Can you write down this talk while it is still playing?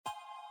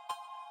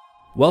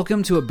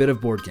Welcome to A Bit of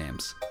Board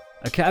Games,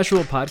 a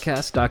casual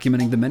podcast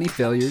documenting the many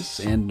failures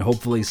and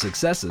hopefully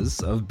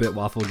successes of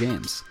Bitwaffle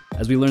games,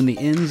 as we learn the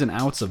ins and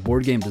outs of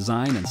board game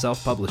design and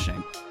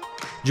self-publishing.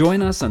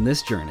 Join us on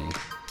this journey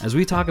as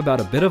we talk about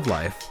a bit of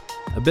life,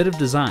 a bit of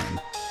design,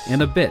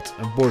 and a bit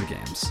of board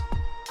games.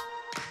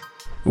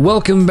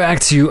 Welcome back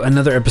to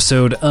another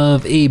episode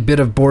of A Bit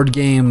of Board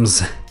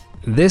Games.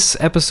 This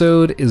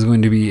episode is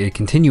going to be a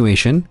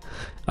continuation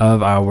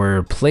of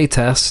our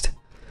playtest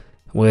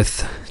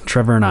with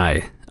Trevor and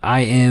I.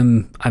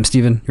 I'm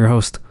Steven, your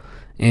host,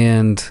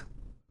 and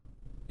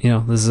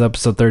this is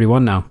episode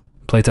 31 now.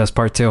 Playtest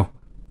part 2.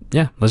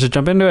 Yeah, let's just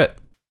jump into it.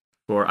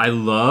 I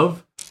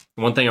love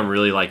one thing I'm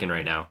really liking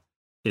right now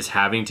is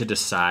having to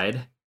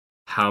decide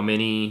how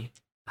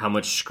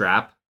much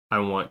scrap I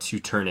want to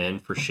turn in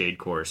for shade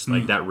course.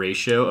 Like that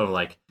ratio of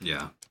like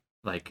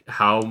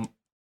how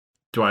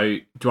do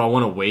I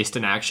want to waste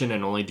an action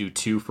and only do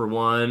 2 for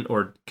 1,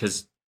 or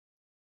because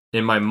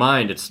in my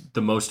mind, it's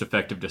the most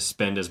effective to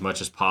spend as much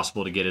as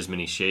possible to get as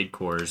many shade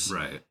cores,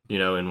 right?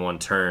 In one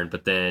turn.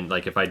 But then,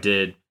 like,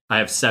 I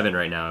have 7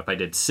 right now. If I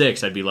did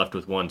 6, I'd be left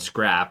with 1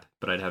 scrap,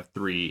 but I'd have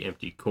 3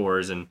 empty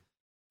cores, and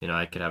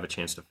I could have a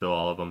chance to fill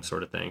all of them,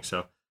 sort of thing.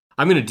 So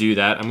I'm gonna do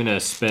that. I'm gonna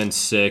spend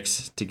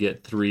 6 to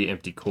get 3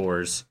 empty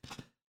cores.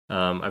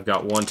 I've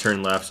got 1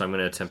 turn left, so I'm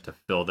gonna attempt to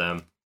fill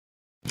them.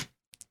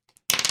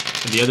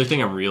 And the other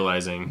thing I'm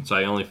realizing, so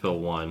I only fill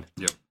 1.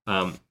 Yep.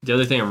 The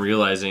other thing I'm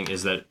realizing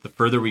is that the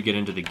further we get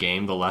into the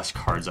game, the less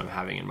cards I'm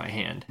having in my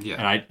hand. Yeah.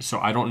 And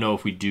I don't know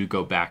if we do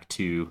go back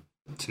to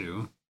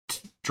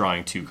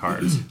drawing 2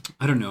 cards.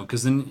 I don't know,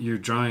 because then you're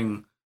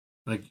drawing,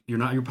 like, you're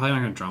probably not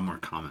going to draw more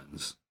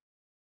commons.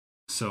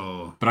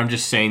 So, but I'm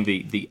just saying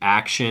the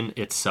action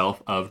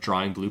itself of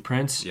drawing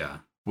blueprints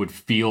would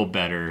feel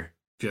better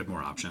if you had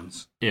more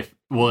options. If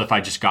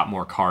I just got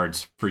more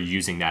cards for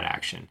using that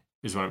action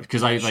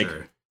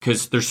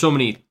because there's so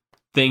many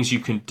things you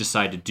can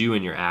decide to do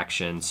in your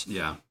actions.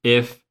 Yeah.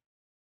 If,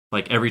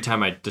 like, every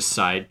time I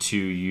decide to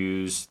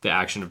use the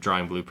action of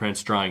drawing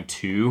blueprints, drawing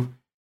 2,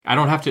 I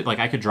don't have to, like,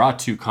 I could draw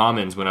 2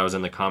 commons when I was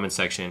in the common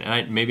section,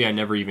 and maybe I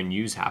never even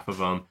use half of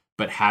them,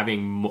 but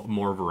having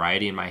more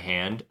variety in my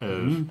hand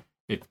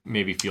it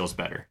maybe feels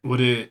better.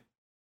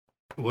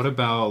 What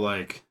about,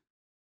 like,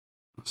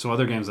 so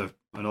other games, in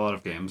a lot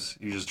of games,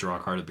 you just draw a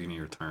card at the beginning of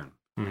your turn.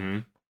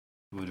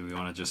 Mm-hmm. Do we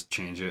want to just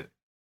change it?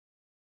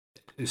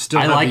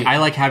 I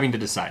like having to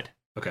decide.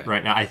 Okay.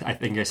 Right now, I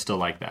think I still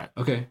like that.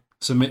 Okay.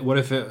 So what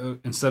if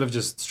instead of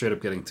just straight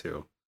up getting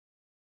 2,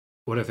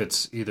 what if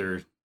it's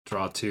either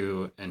draw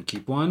 2 and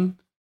keep 1,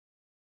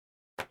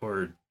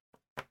 or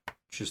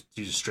you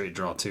just straight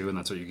draw 2 and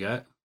that's what you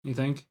get? You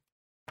think?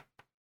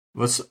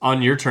 Let's,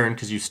 on your turn,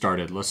 because you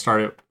started. Let's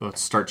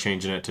start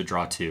changing it to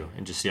draw 2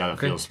 and just see how that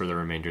feels for the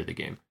remainder of the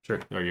game. Sure.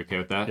 Are you okay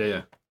with that?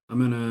 Yeah. I'm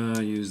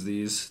gonna use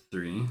these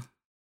 3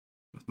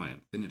 with my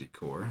infinity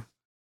core.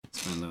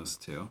 Spend those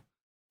 2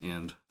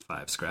 and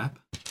 5 scrap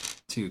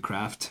to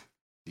craft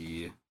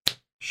the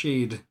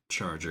shade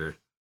charger,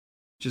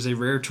 which is a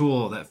rare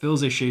tool that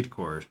fills a shade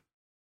core.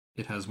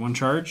 It has 1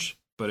 charge,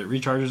 but it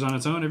recharges on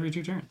its own every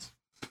 2 turns.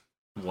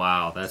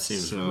 Wow, that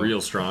seems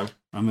real strong.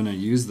 I'm gonna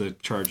use the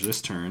charge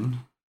this turn.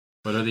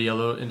 What do the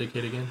yellow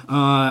indicate again?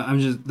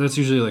 That's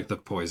usually like the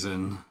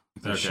poison,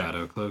 the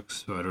shadow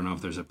cloaks. So I don't know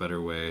if there's a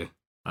better way.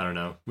 I don't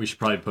know. We should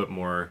probably put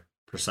more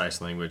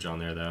precise language on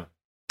there, though.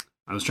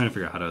 I was trying to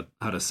figure out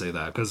how to say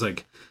that, because,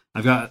 like,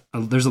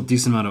 there's a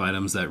decent amount of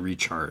items that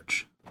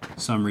recharge.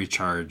 Some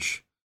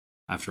recharge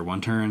after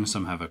 1 turn.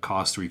 Some have a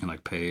cost where you can,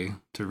 like, pay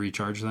to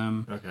recharge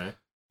them. Okay.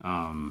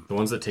 The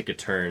ones that take a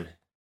turn,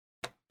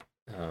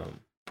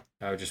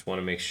 I would just want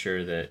to make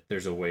sure that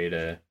there's a way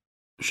to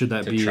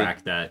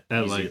track that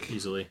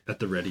easily at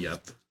the ready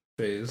up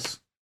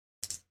phase.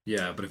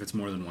 Yeah, but if it's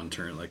more than 1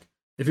 turn, like,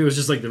 if it was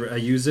just like I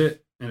use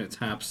it and it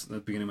taps at the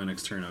beginning of my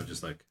next turn, I would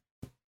just, like,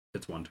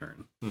 it's 1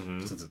 turn.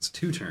 Mm-hmm. Since it's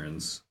 2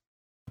 turns,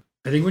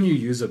 I think when you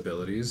use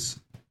abilities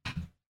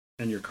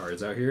and your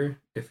cards out here,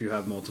 if you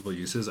have multiple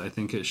uses, I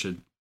think it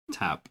should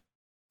tap.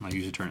 Like,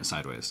 you should turn it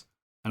sideways.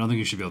 I don't think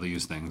you should be able to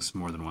use things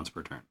more than once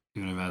per turn,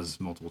 even if it has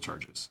multiple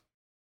charges.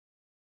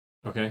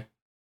 Okay.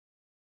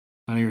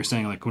 I know you were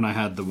saying, like, when I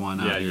had the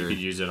one out here, you could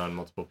use it on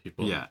multiple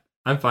people. Yeah.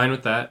 I'm fine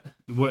with that.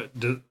 What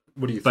do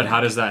you think? But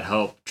how does that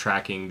help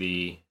tracking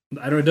the...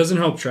 it doesn't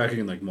help tracking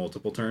in, like,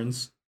 multiple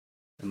turns.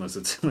 Unless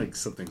it's, like,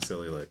 something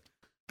silly, like,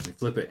 I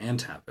flip it and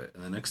tap it,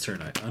 and the next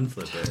turn I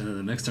unflip it, and then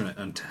the next turn I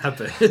untap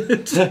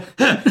it.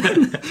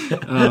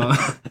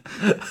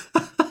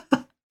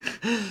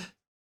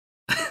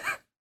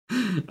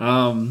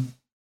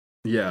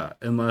 Yeah,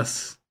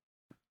 unless...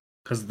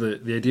 Because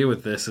the idea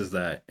with this is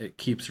that it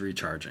keeps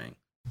recharging.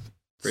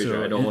 Fraser,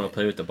 so I don't want to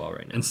play with the ball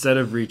right now. Instead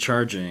of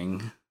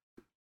recharging,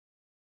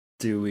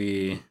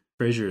 Fraser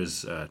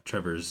is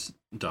Trevor's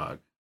dog,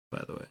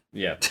 by the way.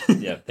 Yeah.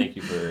 Thank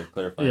you for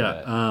clarifying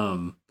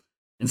that.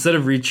 Instead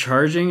of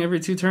recharging every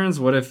 2 turns,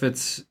 what if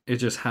it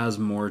just has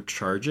more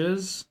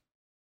charges?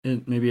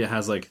 Maybe it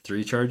has, like,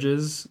 3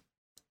 charges,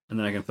 and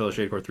then I can fill a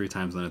shade core 3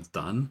 times, and then it's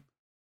done.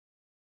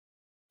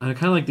 I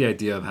kind of like the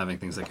idea of having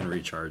things that can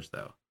recharge,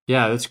 though.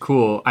 Yeah, that's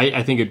cool.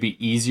 I think it'd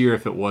be easier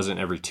if it wasn't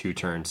every 2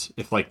 turns.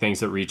 If like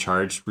things that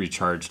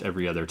recharged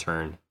every other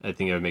turn. I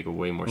think it would make it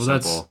way more simple.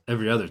 That's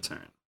every other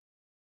turn.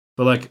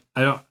 But like,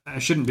 I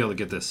shouldn't be able to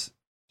get this,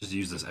 just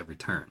use this every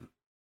turn.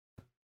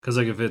 Because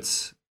like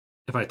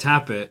if I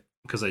tap it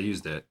because I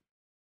used it,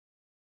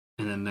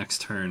 and then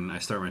next turn I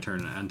start my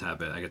turn and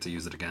untap it, I get to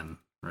use it again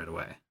right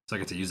away. So I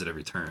get to use it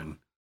every turn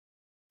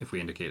if we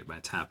indicate it by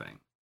tapping.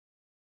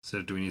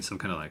 So do we need some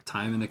kind of like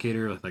time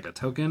indicator with like a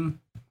token?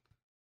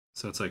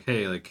 So it's like,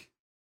 hey, like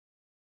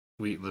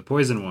the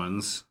poison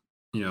ones,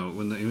 you know,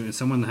 when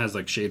someone has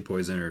like shade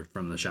poison or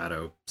from the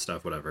shadow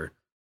stuff, whatever,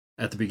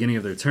 at the beginning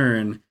of their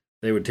turn,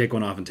 they would take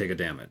one off and take a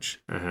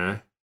damage.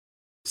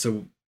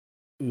 So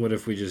what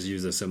if we just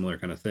use a similar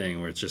kind of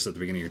thing where it's just at the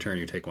beginning of your turn,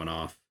 you take one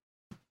off,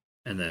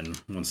 and then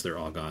once they're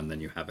all gone,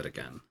 then you have it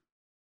again?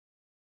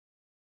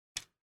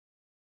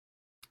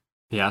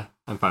 Yeah,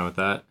 I'm fine with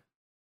that.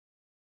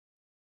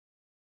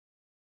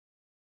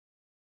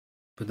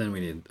 But then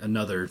we need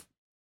another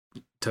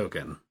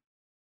token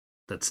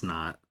that's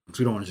not, because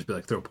we don't want to just be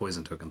like throw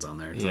poison tokens on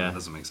there. Yeah, that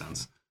doesn't make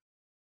sense.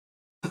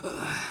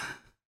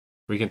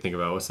 We can think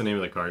about what's the name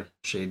of the card.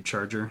 Shade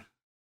Charger.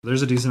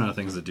 There's a decent amount of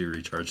things that do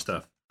recharge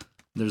stuff.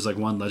 There's like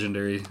one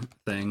legendary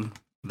thing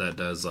that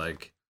does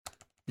like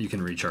you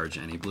can recharge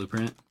any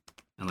blueprint,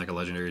 and like a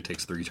legendary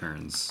takes 3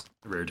 turns,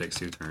 a rare takes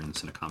 2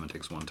 turns, and a common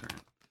takes 1 turn.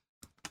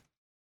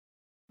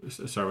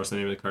 Sorry, what's the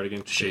name of the card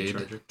again?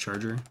 Shade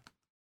Charger.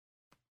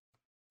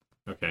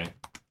 Okay.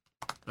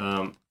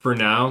 For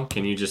now,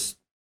 can you just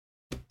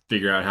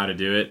figure out how to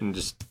do it and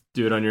just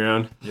do it on your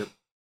own? Yep.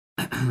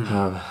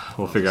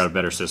 We'll figure out a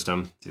better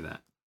system. Do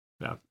that.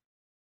 Yeah.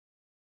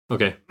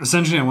 Okay.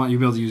 Essentially, I want you to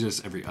be able to use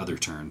this every other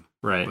turn.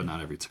 Right. But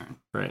not every turn.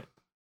 Right.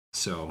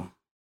 So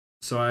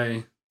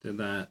I did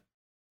that.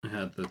 I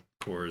had the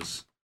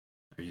cores.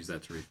 I used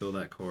that to refill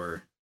that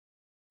core.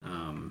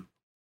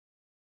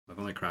 I've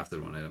only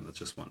crafted one item. That's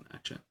just one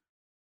action.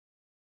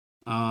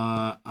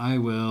 I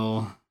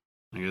will,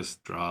 I guess,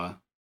 draw. Do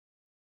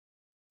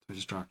I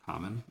just draw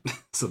common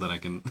so that I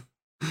can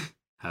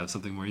have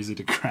something more easy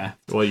to craft?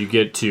 Well, you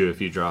get 2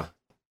 if you draw.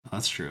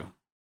 That's true.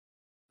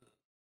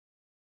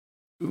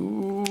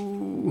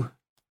 Ooh.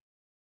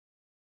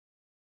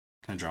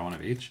 Can I draw one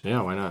of each?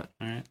 Yeah, why not?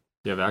 All right.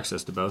 You have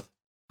access to both.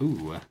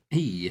 Ooh.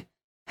 Hey.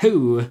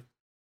 Hoo.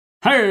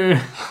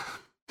 Her.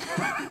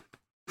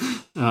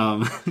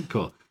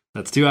 Cool.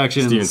 That's 2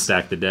 actions. Steven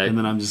stacked the deck. And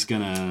then I'm just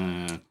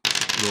gonna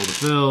roll to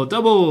fill.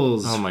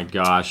 Doubles! Oh my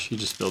gosh, you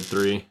just filled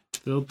 3.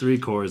 Filled 3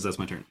 cores, that's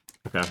my turn.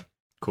 Okay,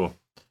 cool.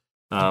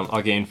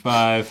 I'll gain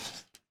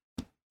 5.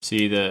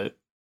 See, the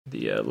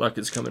luck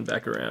is coming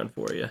back around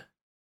for you.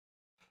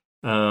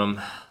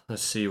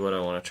 Let's see what I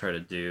want to try to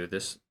do.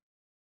 This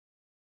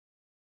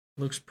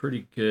looks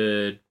pretty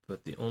good,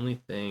 but the only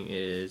thing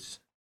is...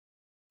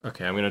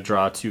 Okay, I'm going to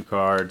draw 2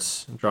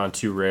 cards. I'm drawing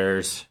 2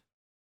 rares.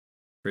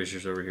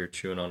 Frazier's over here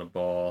chewing on a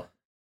ball.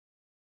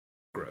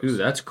 Gross. Ooh,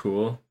 that's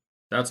cool.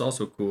 That's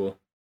also cool.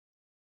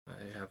 I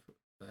have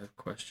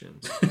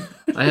questions.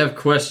 I have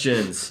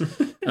questions.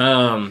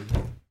 All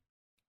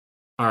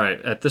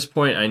right, at this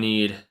point I'm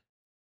going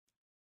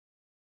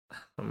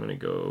to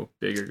go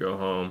big or go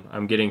home.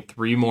 I'm getting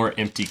 3 more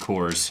empty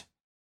cores.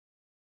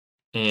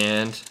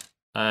 And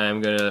I'm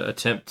going to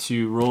attempt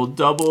to roll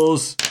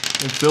doubles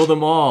and fill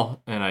them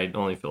all. And I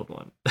only filled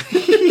 1.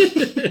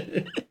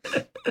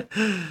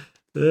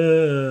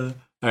 All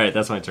right,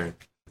 that's my turn.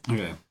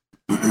 Okay.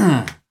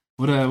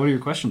 What are your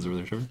questions over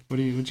there, Trevor?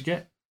 What'd you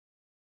get?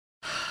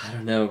 I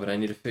don't know, but I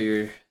need to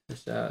figure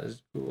this out. This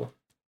is cool.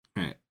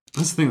 All right.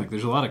 That's the thing. Like,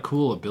 there's a lot of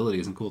cool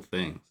abilities and cool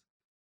things.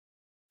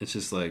 It's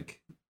just like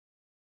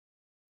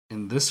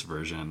in this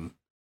version,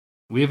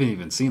 we haven't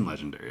even seen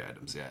legendary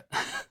items yet.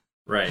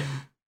 Right.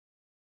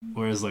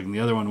 Whereas, like in the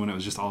other one, when it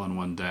was just all in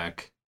one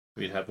deck,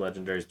 we'd have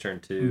legendaries turn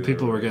 2.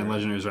 People were getting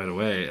legendaries right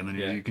away, and then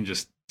you can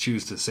just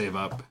choose to save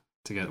up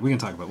to get. We'll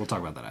talk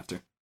about that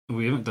after.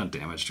 We haven't done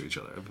damage to each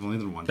other. We've only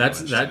done 1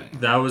 damage.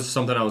 That was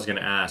something I was going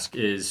to ask.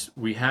 Is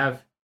we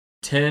have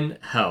 10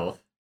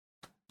 health,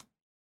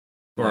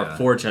 or our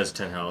Forge has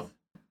 10 health.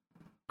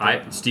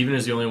 Steven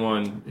is the only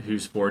one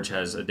whose Forge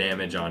has a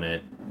damage on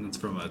it. It's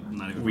from a.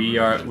 Not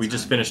even we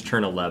just finished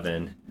turn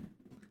 11.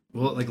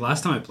 Well, like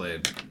last time I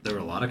played, there were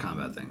a lot of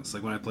combat things.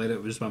 Like when I played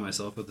it just by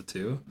myself with the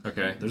 2.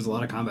 Okay. There's a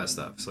lot of combat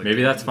stuff. So like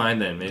maybe that's fine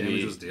then.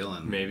 Maybe was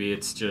dealing. Maybe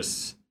it's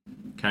just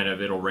kind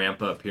of it'll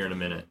ramp up here in a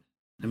minute.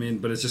 I mean,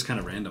 but it's just kind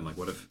of random. Like,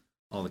 what if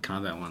all the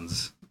combat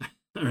ones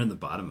are in the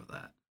bottom of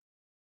that?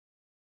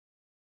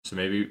 So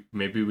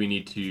maybe we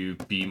need to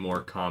be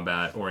more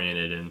combat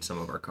oriented in some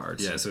of our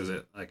cards. Yeah. So is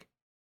it like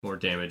more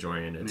damage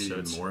oriented? Maybe so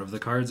it's more of the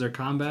cards are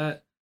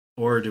combat,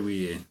 or do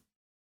we?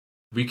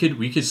 We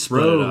could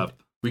split it up.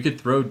 We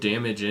could throw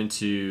damage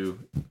into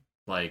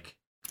like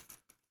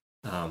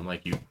some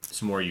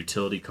more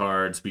utility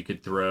cards. We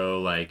could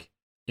throw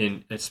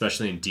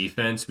especially in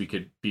defense, we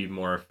could be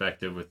more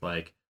effective with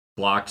like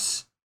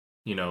blocks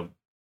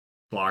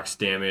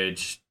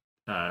damage,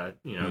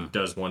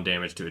 does 1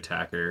 damage to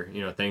attacker,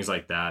 things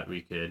like that.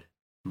 We could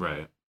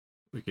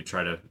we could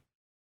try to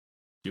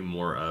do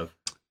more of.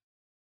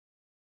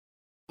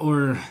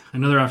 Or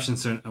another option,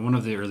 so one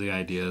of the early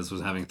ideas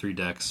was having 3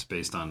 decks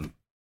based on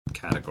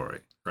category.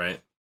 Right.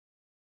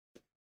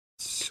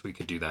 So we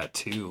could do that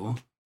too.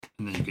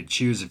 And then you could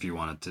choose if you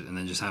wanted to, and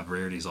then just have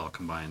rarities all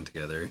combined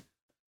together.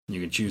 And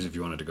you could choose if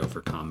you wanted to go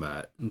for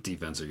combat,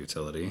 defense, or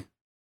utility.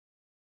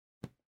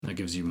 That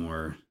gives you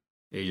more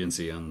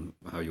agency on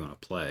how you want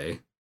to play.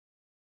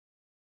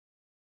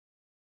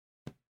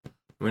 I'm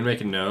going to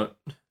make a note.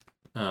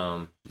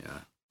 Yeah.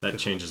 That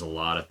changes a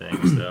lot of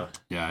things, though.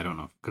 Yeah, I don't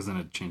know. Because then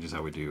it changes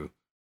how we do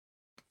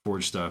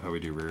forge stuff, how we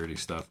do rarity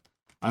stuff.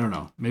 I don't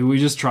know. Maybe we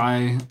just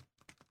try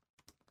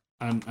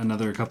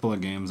another couple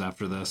of games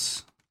after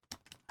this,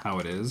 how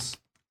it is.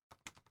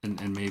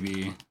 And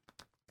maybe...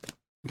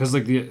 Because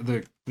like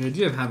the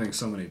idea of having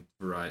so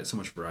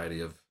much variety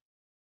of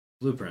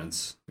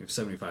blueprints, we have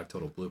 75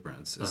 total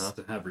blueprints, is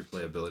to have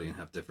replayability and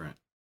have different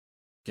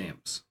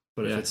games.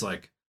 But if it's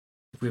like,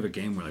 if we have a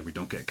game where like we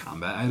don't get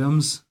combat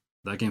items,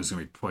 that game's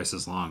gonna be twice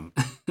as long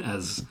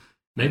as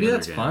maybe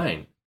that's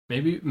fine.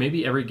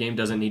 Maybe every game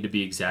doesn't need to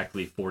be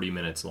exactly 40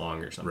 minutes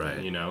long or something.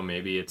 Right. You know,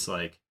 maybe it's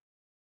like,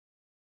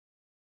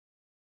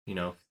 you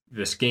know,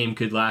 this game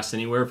could last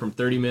anywhere from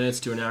 30 minutes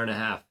to an hour and a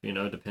half, you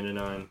know, depending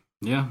on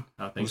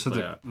how things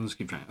play out. Let's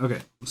keep trying. Okay,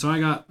 so I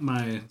got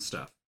my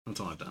stuff. That's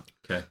all I've done.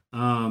 Okay.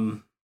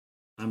 I'm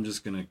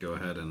just gonna go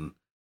ahead and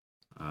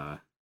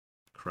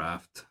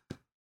craft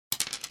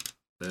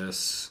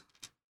this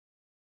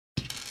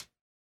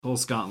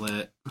Pulse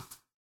Gauntlet.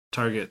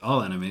 Target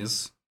all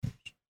enemies.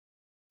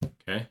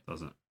 Okay.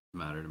 Doesn't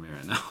matter to me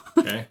right now.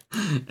 Okay.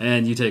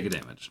 And you take a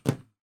damage.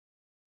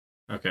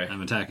 Okay.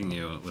 I'm attacking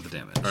you with a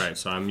damage. All right.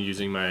 So I'm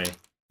using my.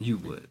 You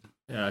would.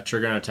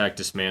 Trigger an attack,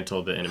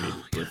 dismantle the enemy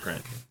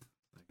blueprint.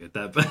 I get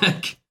that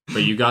back.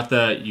 But you got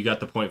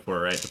the point for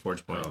it, right? The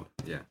forge point. Oh,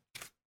 yeah.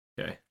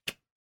 Okay.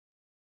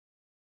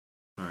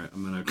 All right,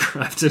 I'm gonna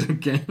craft it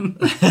again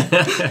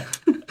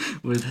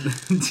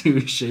with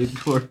 2 shade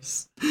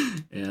cores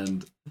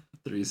and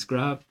 3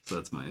 scrap. So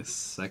that's my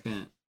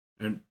second.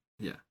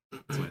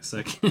 That's my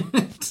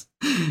second.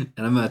 And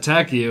I'm gonna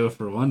attack you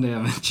for 1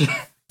 damage.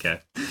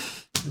 Okay.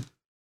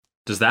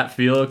 Does that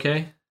feel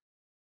okay?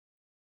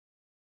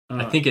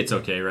 I think it's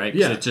okay, right?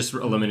 Yeah. It just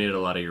eliminated a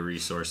lot of your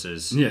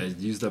resources. Yeah, it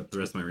used up the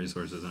rest of my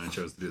resources, and I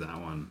chose to do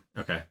that one.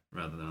 Okay.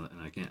 Rather than,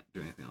 and I can't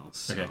do anything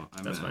else. Okay,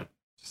 so that's fine.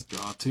 Just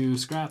draw 2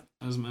 scrap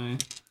as my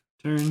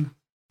turn.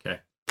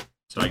 Okay.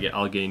 So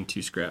I'll gain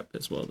 2 scrap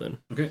as well then.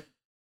 Okay.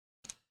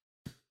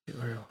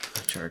 Where are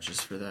my charges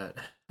for that?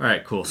 All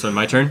right, cool. So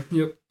my turn?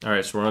 Yep. All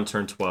right, so we're on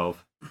turn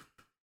 12.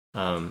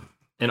 And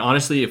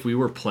honestly, if we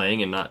were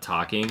playing and not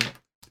talking,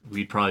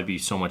 we'd probably be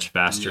so much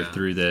faster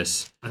through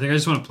this. I think I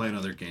just want to play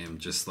another game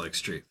just like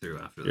straight through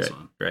after this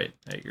one. Right,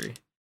 I agree.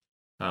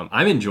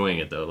 I'm enjoying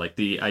it though. Like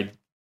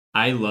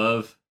I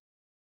love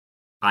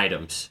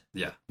items.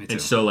 Yeah, me too.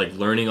 And so like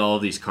learning all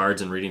of these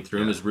cards and reading through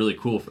them is really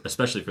cool,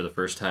 especially for the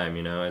first time,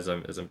 you know, as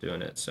I'm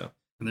doing it. So.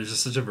 And there's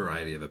just such a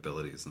variety of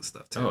abilities and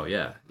stuff too. Oh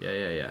yeah.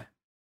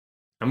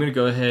 I'm gonna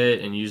go ahead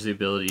and use the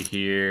ability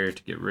here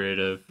to get rid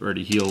of or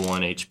to heal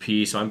 1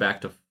 HP. So I'm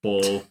back to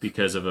full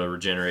because of a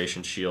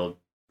regeneration shield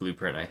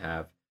blueprint I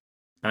have.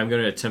 I'm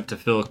going to attempt to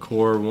fill a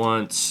core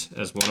once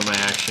as one of my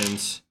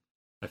actions.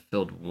 I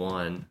filled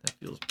 1. That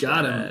feels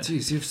Got bad. him.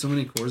 Jeez, you have so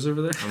many cores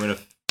over there. I'm going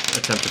to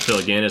attempt to fill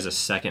again as a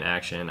second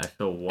action. I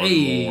fill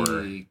 1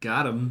 more.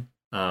 Got him.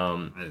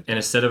 And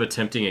instead of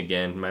attempting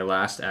again, my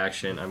last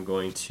action, I'm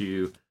going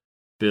to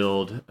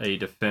build a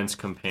defense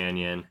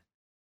companion,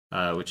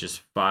 which is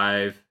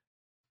 5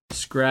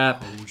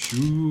 scrap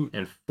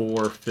and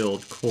 4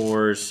 filled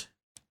cores.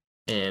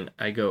 And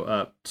I go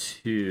up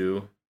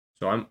to...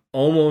 So I'm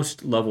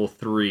almost level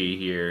 3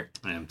 here.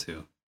 I am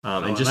too.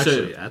 And just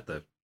actually at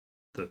the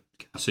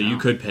so you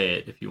could pay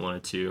it if you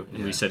wanted to.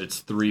 And we said it's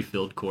 3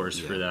 filled cores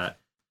for that.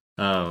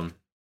 And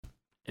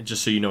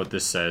just so you know what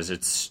this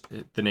says,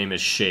 the name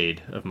is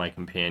Shade of my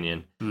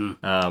companion.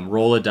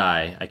 Roll a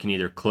die. I can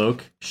either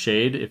cloak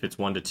Shade if it's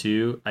 1 to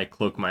 2. I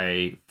cloak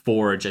my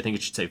Forge. I think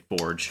it should say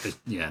Forge.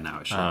 Now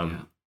it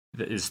should.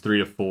 That is 3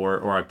 to 4,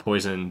 or I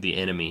poison the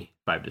enemy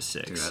 5 to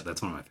 6. Dude,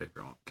 that's one of my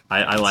favorite ones.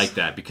 I like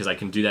that because I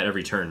can do that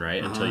every turn,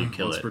 right? Until you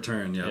kill once it. per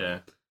turn, Yeah.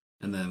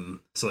 And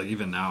then, so like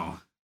even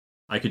now.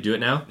 I could do it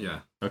now? Yeah.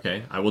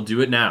 Okay, I will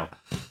do it now.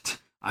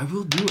 I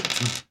will do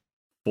it.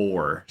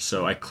 4.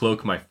 So I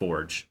cloak my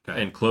Forge.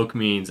 Okay. And cloak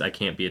means I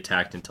can't be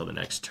attacked until the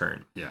next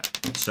turn. Yeah.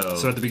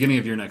 So at the beginning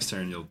of your next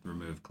turn, you'll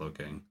remove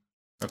cloaking.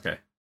 Okay.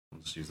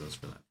 We'll just use those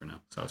for that for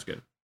now. Sounds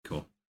good.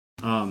 Cool.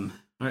 All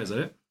right, is that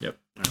it? Yep.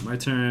 All right, my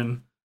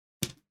turn.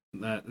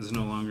 That is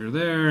no longer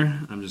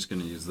there. I'm just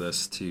going to use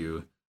this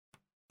to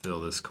fill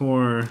this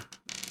core.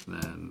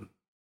 Then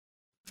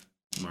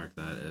mark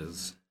that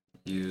as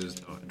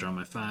used. Oh, I draw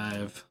my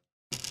 5.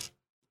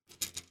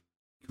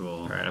 Cool.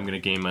 All right, I'm going to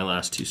gain my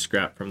last 2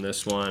 scrap from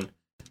this one.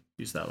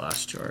 Use that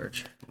last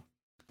charge.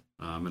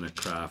 I'm going to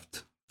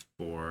craft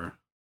 4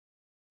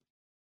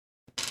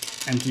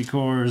 empty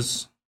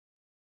cores.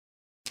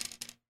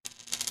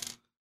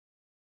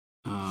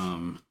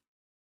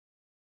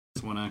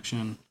 It's 1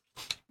 action.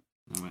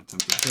 I'm going to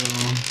attempt to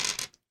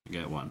fill. I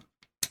get 1.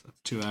 So that's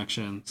 2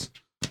 actions.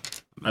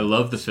 I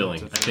love the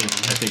filling. I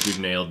think we've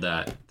nailed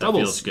that. That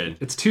doubles. Feels good.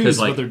 It's 2s,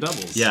 but they're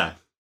doubles. Yeah.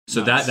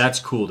 So nice. that's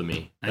cool to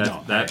me. I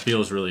know. That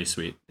feels really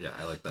sweet. Yeah,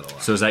 I like that a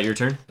lot. So is that your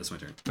turn? That's my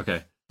turn.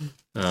 Okay.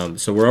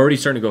 So we're already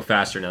starting to go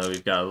faster now that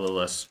we've got a little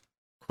less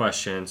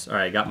questions. All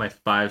right, I got my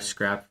 5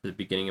 scrap for the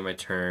beginning of my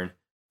turn.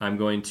 I'm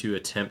going to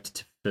attempt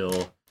to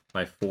fill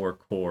my 4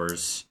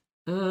 cores.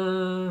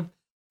 No,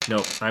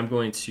 I'm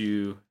going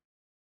to...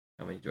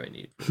 How many do I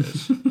need for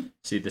this?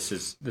 See, this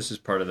is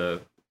part of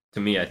the... To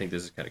me, I think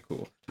this is kind of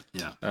cool.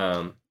 Yeah.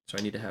 So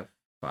I need to have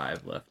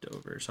 5 left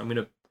over. So I'm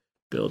going to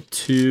build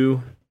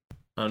 2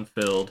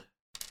 unfilled.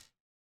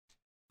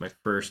 My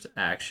first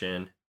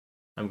action,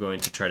 I'm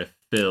going to try to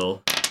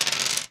fill.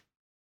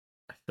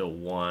 I fill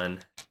 1.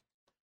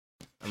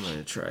 I'm going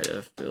to try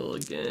to fill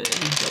again.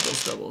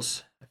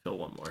 Doubles. I fill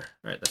 1 more.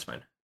 All right, that's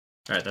fine.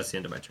 All right, that's the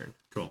end of my turn.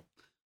 Cool.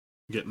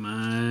 Get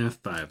my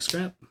 5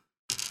 scrap.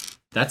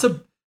 That's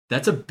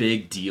a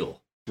big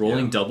deal.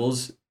 Rolling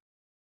doubles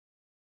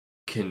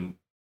can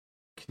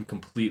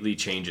completely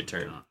change a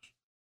turn.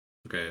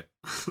 Okay,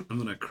 I'm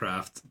gonna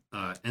craft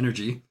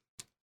energy,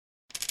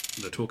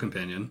 the tool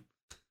companion,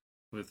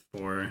 with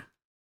 4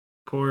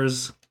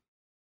 cores.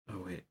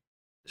 Oh wait,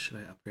 should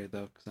I upgrade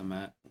though? Because I'm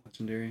at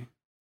legendary.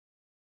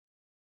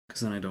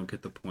 Because then I don't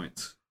get the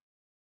points.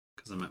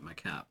 Because I'm at my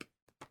cap.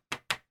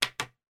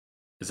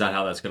 Is that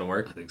how that's gonna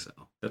work? I think so.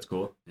 That's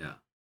cool. Yeah.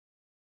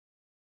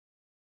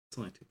 It's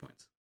only 2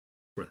 points.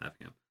 Worth having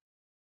him.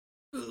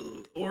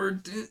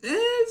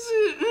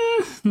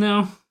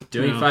 No.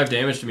 Doing 5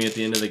 damage to me at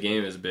the end of the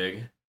game is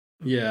big.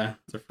 Yeah.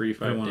 It's a free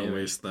 5 I don't want to damage.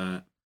 waste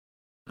that.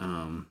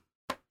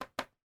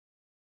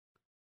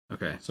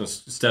 Okay. So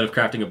instead of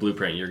crafting a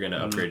blueprint, you're going to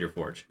upgrade your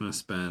forge. I'm going to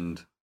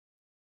spend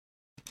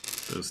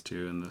those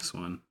 2 in this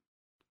one.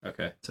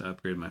 Okay. To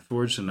upgrade my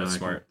forge. So now That's I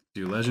smart.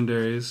 can do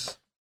legendaries.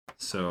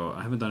 So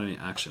I haven't done any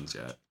actions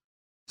yet.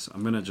 So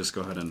I'm going to just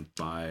go ahead and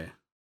buy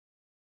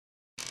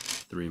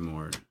 3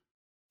 more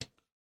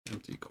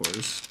empty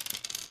cores.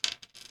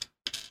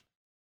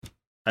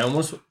 I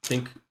almost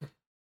think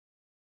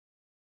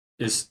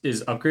is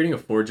upgrading a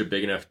forge a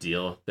big enough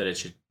deal that it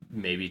should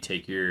maybe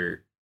take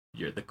your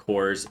the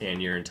cores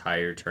and your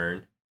entire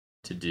turn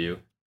to do,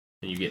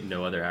 and you get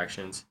no other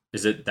actions?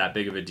 Is it that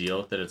big of a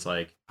deal that it's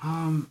like?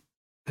 I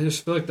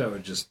just feel like that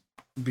would just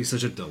be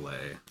such a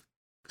delay.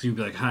 Because you'd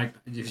be like, hi,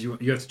 if you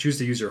have to choose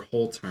to use your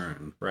whole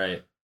turn,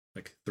 right?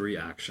 Like 3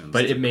 actions.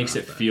 But it makes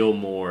it feel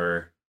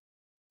more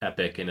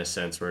epic in a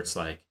sense where it's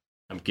like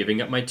I'm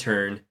giving up my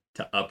turn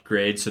to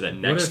upgrade so that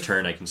next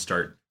turn I can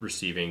start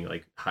receiving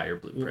like higher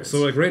blueprints. So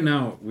like right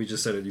now we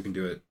just said you can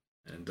do it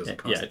and it doesn't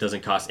cost. Yeah, it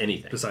doesn't cost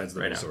anything besides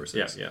the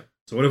resources. Yeah.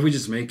 So what if we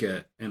just make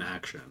it an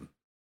action?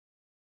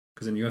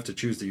 Because then you have to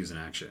choose to use an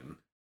action.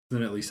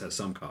 Then it at least has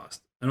some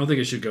cost. I don't think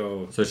it should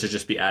go. So it should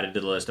just be added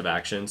to the list of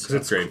actions.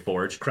 Upgrade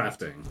forge,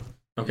 crafting.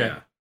 Okay, yeah.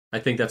 I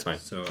think that's fine.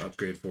 So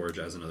upgrade forge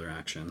as another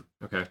action.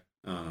 Okay.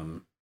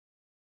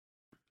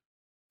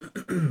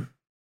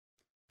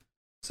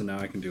 So now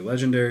I can do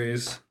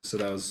legendaries. So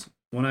that was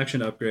 1 action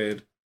to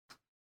upgrade.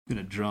 I'm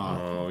gonna draw.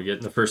 Oh, we're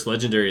getting the first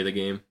legendary of the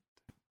game.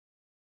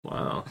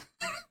 Wow.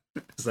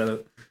 Is that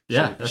a?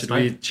 Yeah. Should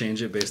we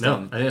change it based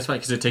on? I think that's fine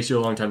because it takes you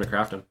a long time to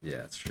craft them. Yeah,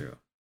 that's true.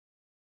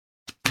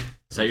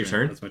 Is that your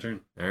turn? That's my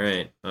turn. All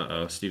right.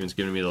 Steven's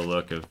giving me the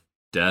look of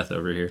death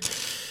over here.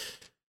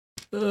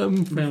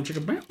 I'm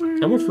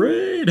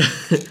afraid.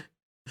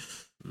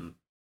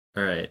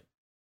 All right.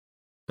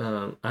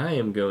 I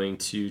am going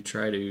to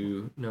try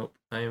to... Nope.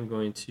 I'm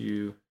going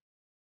to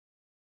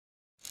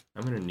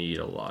need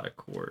a lot of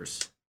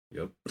cores.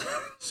 Yep.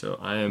 So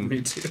I am...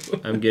 Me too.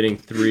 I'm getting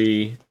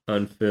 3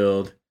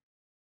 unfilled.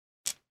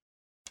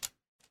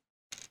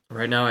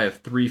 Right now I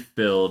have 3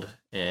 filled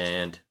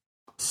and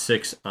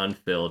 6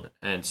 unfilled.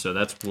 And so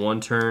that's 1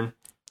 turn.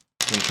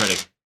 I'm going to try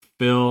to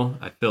fill.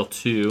 I fill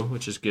 2,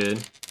 which is good.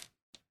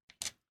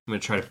 I'm going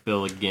to try to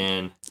fill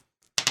again.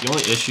 The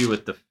only issue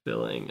with the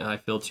filling... I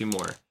fill 2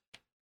 more.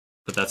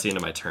 But that's the end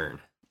of my turn.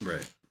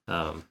 Right.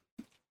 I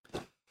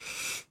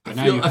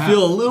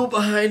feel a little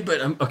behind,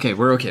 but I'm okay.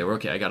 We're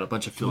okay. I got a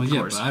bunch of filled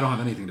cores. But I don't have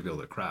anything to be able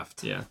to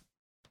craft. Yeah.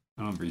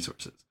 I don't have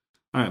resources.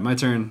 All right, my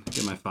turn.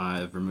 Get my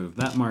 5. Remove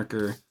that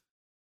marker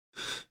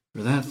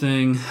for that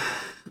thing.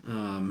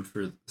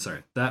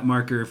 That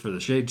marker for the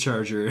shade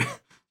charger.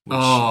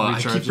 I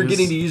keep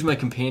forgetting to use my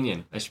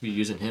companion. I should be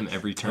using him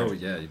every turn. Oh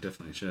yeah, you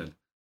definitely should.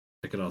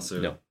 I could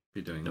also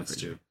be doing this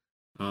too.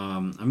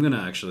 I'm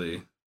gonna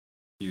actually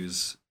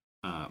use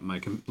my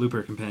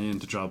blueprint companion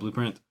to draw a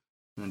blueprint,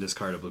 and then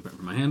discard a blueprint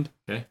from my hand.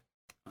 Okay.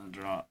 I'll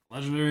draw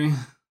legendary.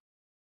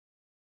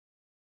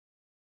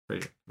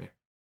 Right here.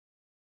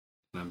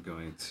 And I'm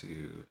going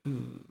to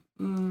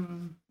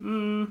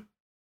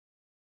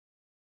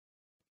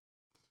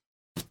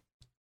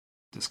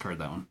discard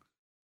that one.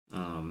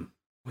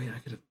 Wait, I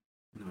could have.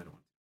 No, I don't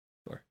want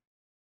to. Sure.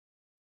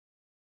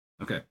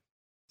 Okay.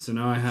 So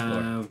now I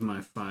have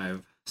my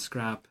 5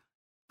 scrap.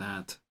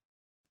 That.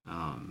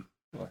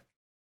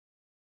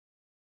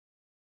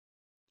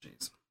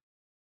 Jeez.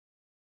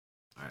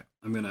 All right.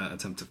 I'm going to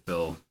attempt to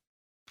fill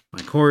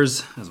my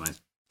cores as my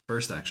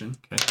first action.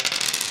 Okay.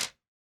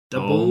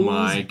 Doubles, oh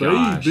my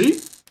gosh. baby.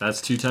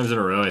 That's 2 times in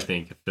a row, I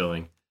think, of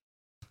filling.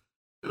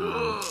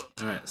 All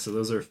right, so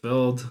those are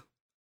filled.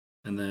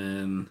 And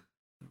then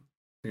I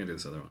think I do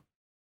this other one.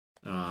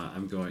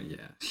 I'm going,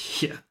 yeah.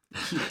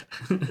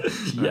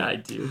 Yeah, I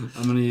do.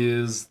 I'm going to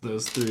use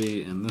those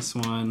 3 in this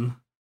one.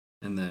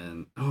 And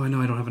then, oh, I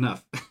know I don't have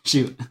enough.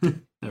 Shoot.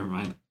 Never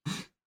mind.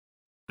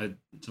 I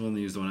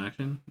only used 1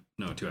 action.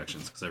 No, 2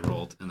 actions because I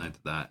rolled and I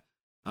did that.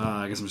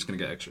 I guess I'm just going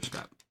to get extra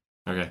scrap.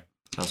 Okay,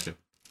 sounds good.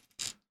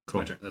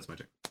 Cool. That's my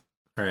turn.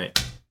 All right.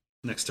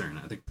 Next turn,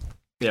 I think.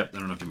 Yep. I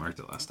don't know if you marked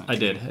it last time. I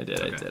did.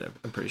 Okay.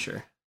 I'm pretty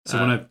sure.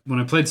 So when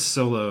I played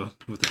solo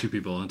with the 2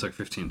 people, it took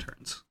 15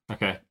 turns.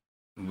 Okay.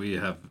 We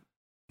have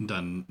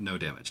done no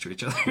damage to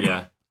each other.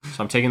 Yeah.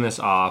 So I'm taking this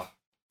off.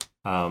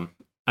 I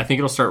think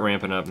it'll start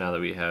ramping up now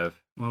that we have.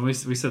 Well, we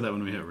said that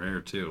when we hit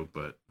rare too,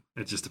 but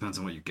it just depends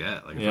on what you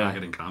get. Like if we're not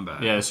getting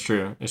combat. Yeah, it's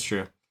true.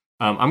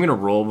 I'm gonna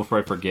roll before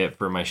I forget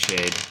for my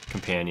shade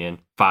companion.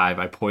 5.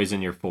 I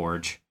poison your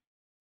forge.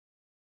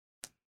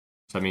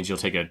 So that means you'll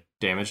take a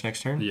damage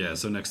next turn? Yeah,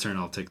 so next turn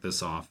I'll take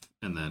this off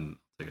and then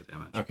take a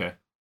damage. Okay.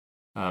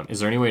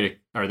 Is there any way to...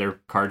 Are there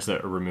cards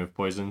that remove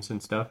poisons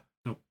and stuff?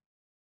 Nope.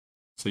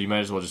 So you might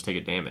as well just take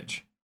a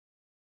damage.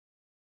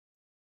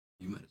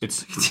 You might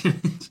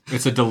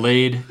It's a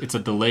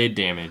delayed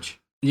damage.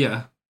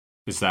 Yeah.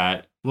 Is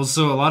that... Well,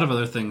 so a lot of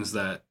other things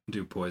that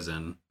do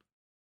poison,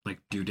 like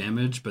do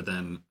damage, but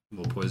then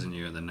will poison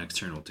you and then next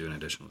turn will do an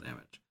additional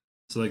damage.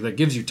 So like that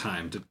gives you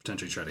time to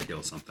potentially try to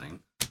heal something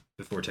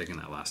before taking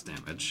that last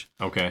damage.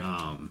 Okay.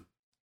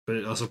 But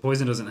it also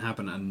poison doesn't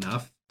happen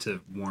enough to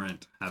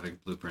warrant having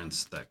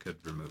blueprints that could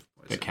remove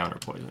poison. That counter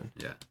poison.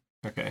 Yeah.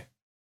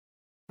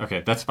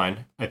 Okay, that's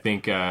fine. I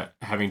think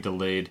having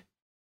the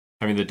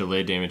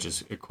delayed damage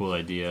is a cool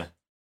idea.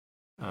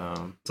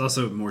 It's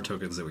also more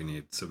tokens that we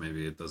need, so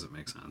maybe it doesn't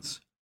make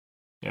sense.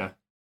 Yeah.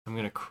 I'm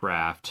gonna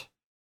craft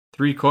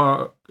 3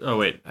 core. Oh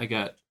wait, I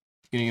got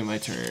beginning of my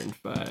turn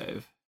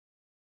 5.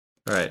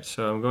 All right,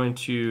 so I'm going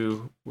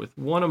to, with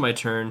one of my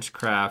turns,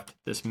 craft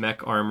this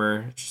mech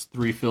armor. Just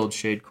 3 filled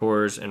shade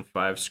cores and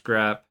 5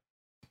 scrap.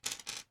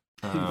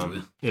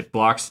 It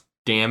blocks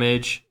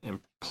damage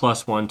and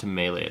 +1 to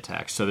melee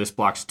attacks. So this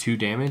blocks 2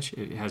 damage.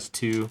 It has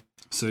 2.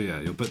 So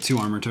yeah, you'll put 2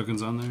 armor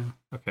tokens on there.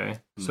 Okay,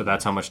 so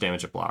that's how much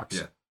damage it blocks.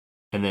 Yeah.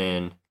 And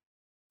then,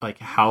 like,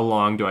 how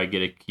long do I get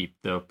to keep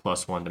the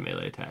 +1 to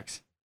melee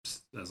attacks?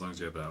 As long as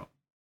you have it out.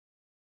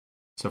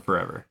 So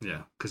forever.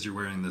 Yeah, because you're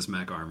wearing this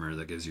mech armor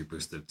that gives you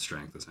boosted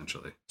strength,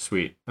 essentially.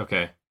 Sweet.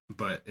 Okay.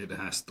 But it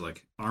has to,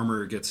 like,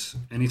 armor gets...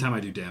 Anytime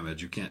I do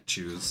damage, you can't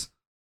choose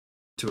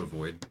to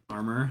avoid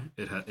armor.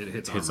 It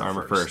hits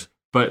armor first.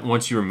 But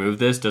once you remove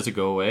this, does it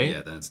go away?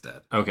 Yeah, then it's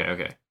dead.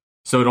 Okay.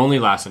 So it only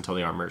lasts until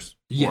the armor's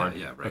worn.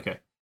 Yeah, right.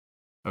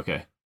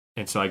 Okay.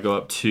 And so I go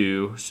up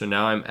 2. So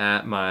now I'm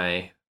at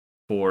my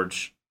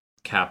forge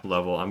cap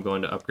level. I'm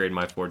going to upgrade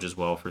my forge as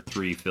well for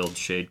 3 filled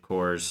shade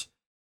cores.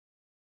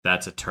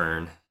 That's a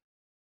turn.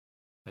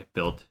 I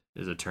built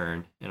is a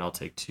turn, and I'll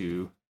take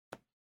 2.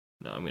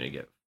 No, I'm going to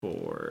get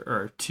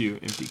 2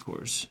 empty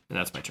cores, and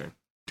that's my turn.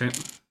 Okay.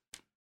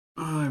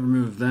 I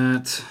remove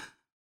that,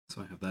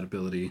 so I have that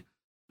ability.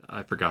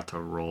 I forgot to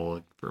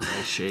roll for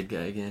my shade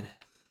guy again.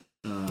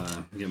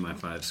 Get my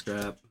 5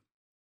 scrap.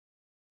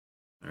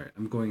 All right,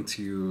 I'm going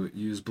to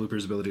use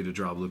Blooper's ability to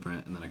draw a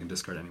blueprint, and then I can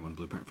discard any 1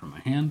 blueprint from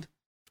my hand.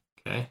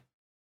 Okay.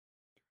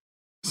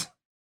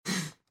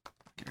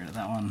 Get rid of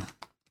that one.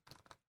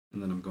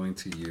 And then I'm going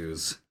to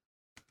use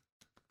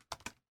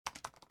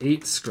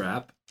 8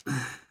 scrap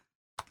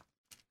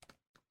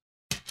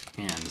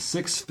and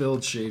 6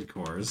 filled shade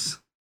cores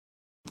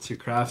to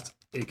craft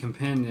a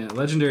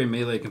legendary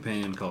melee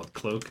companion called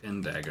Cloak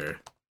and Dagger.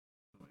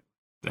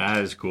 That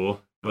is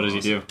cool. What does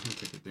he do? I'll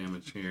take the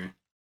damage here.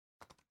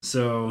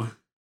 So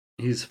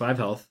he's 5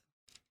 health,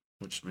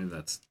 which maybe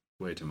that's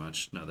way too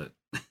much now that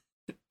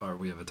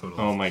we have a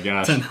total oh my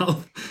gosh. 10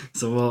 health.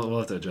 So we'll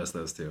have to adjust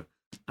those too.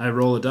 I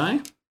roll a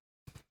die.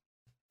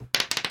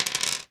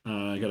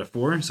 I got a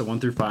 4, so 1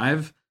 through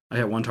 5. I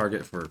hit 1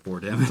 target for 4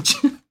 damage.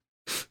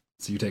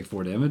 So you take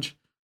 4 damage.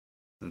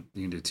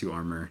 You can do 2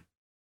 armor.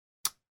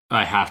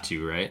 I have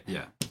to, right?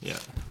 Yeah. Yeah.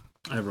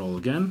 I roll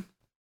again.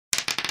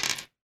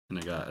 And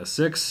I got a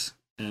 6.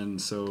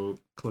 And so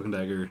Cloak and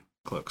Dagger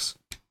cloaks.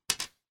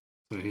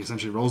 So he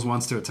essentially rolls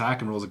once to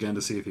attack and rolls again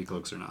to see if he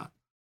cloaks or not.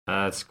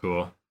 That's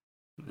cool.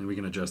 And we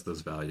can adjust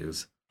those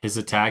values. His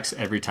attacks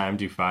every time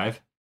do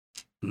 5?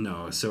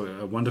 No,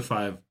 so 1 to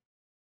 5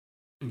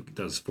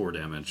 does 4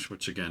 damage,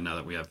 which again, now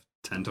that we have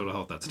 10 total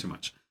health, that's too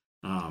much.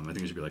 I think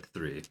it should be like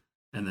 3.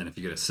 And then if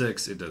you get a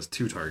 6, it does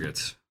 2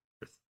 targets.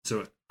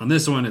 So on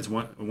this one, it's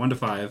 1 to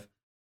 5.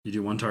 You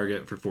do 1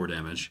 target for 4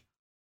 damage.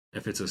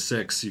 If it's a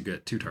 6, you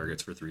get 2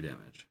 targets for 3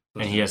 damage.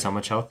 And he has how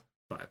much health?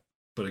 5.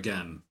 But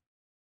again,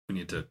 we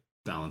need to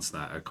balance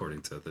that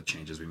according to the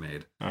changes we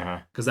made. Uh-huh.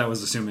 Because that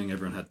was assuming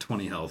everyone had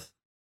 20 health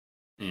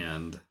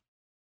and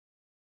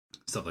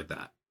stuff like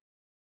that.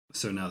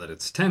 So now that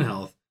it's 10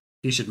 health,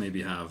 he should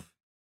maybe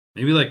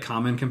like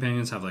common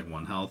companions have like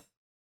 1 health.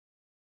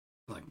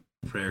 like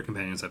rare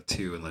companions have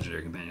 2 and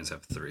legendary companions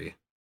have 3.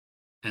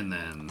 And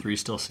then 3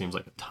 still seems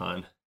like a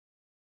ton.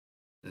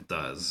 it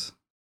does.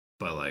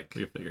 But like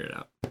We can figure it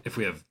out. if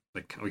we have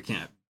like we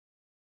can't,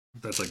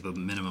 that's like the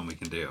minimum we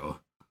can do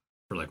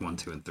for like 1,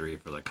 2, and 3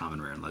 for like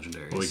common, rare, and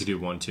legendaries. Well, we could do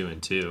 1, 2,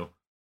 and 2.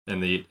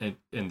 And the But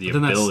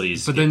then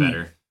abilities but get then-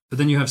 better. But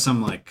then you have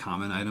some like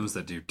common items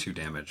that do 2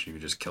 damage. You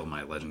just kill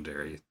my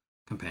legendary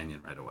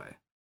companion right away.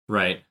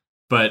 Right.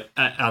 But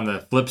on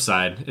the flip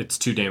side, it's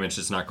 2 damage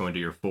that's not going to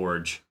your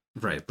forge.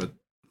 Right, but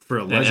for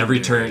a And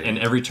legendary,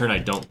 every turn I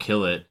don't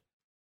kill it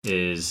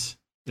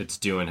it's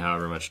doing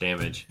however much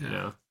damage, you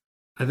know.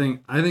 I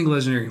think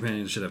legendary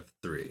companions should have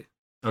 3. Okay.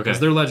 Because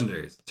they're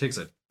legendaries. It takes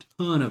a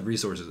ton of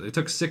resources. It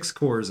took 6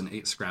 cores and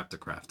 8 scrap to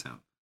craft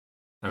him.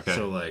 Okay.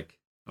 So like,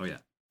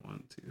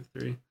 1, 2,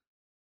 3.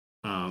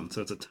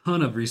 So it's a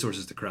ton of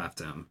resources to craft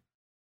him,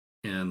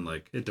 and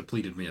like it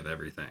depleted me of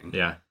everything.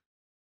 Yeah.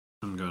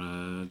 I'm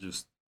gonna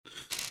just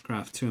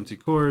craft 2 empty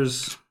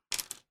cores.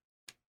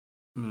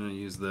 I'm gonna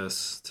use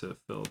this to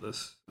fill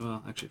this.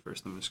 Well, actually,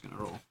 first I'm just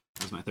gonna roll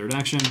as my 3rd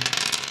action,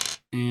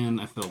 and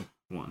I fill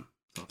 1.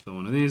 So I'll fill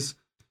 1 of these.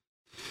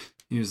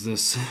 Use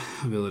this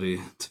ability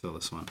to fill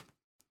this one.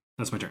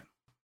 That's my turn.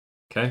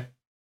 Okay.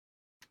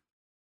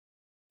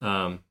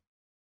 All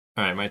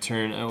right, my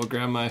turn. I will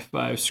grab my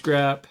 5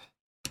 scrap.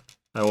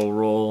 I will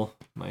roll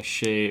my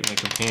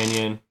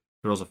companion.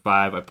 He rolls a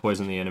 5. I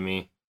poison the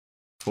enemy.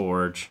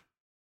 Forge.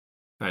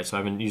 All right, so I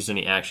haven't used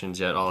any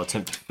actions yet. I'll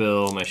attempt to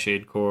fill my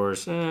shade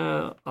cores.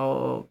 I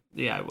will.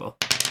 I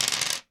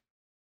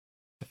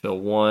fill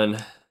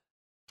 1.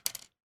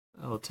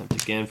 I'll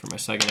attempt again for my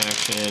 2nd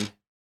action.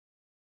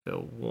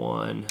 Fill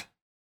 1.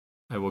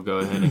 I will go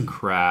ahead and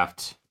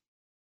craft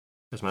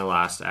as my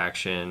last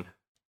action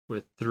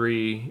with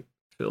 3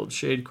 filled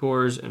shade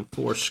cores and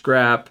 4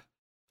 scrap.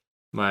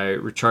 My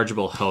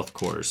rechargeable health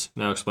cores.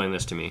 Now explain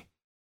this to me.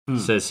 It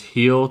says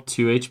heal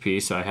 2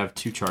 HP, so I have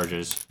 2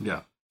 charges.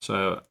 Yeah.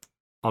 So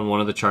on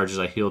one of the charges,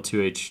 I heal 2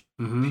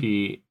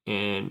 HP,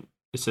 and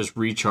it says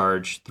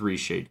recharge 3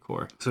 shade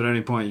core. So at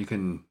any point, you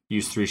can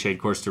Use 3 shade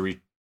cores to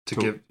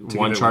give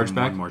one it charge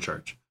back? One more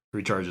charge.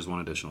 Recharge is 1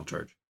 additional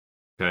charge.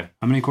 Okay.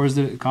 How many cores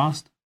did it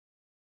cost?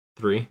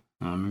 3.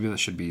 Maybe that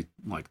should be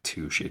like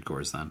 2 shade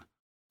cores then.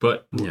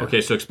 But, Yeah.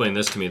 okay, so explain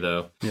this to me,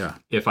 though. Yeah.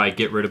 If I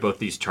get rid of both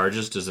these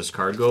charges, does this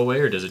card go away,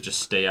 or does it just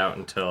stay out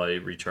until I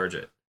recharge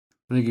it?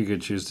 I think you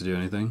could choose to do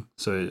anything.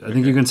 So I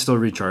think you can still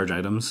recharge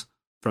items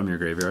from your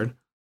graveyard.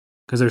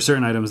 Because there are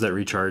certain items that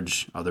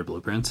recharge other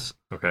blueprints.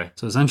 Okay.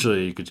 So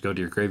essentially, you could go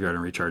to your graveyard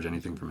and recharge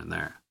anything from in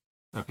there.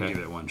 Okay. And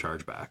give it 1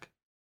 charge back.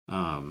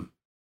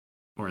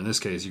 Or in this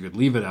case, you could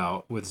leave it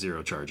out with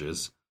 0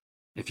 charges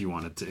if you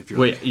wanted to.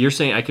 Wait, you're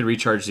saying I could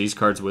recharge these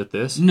cards with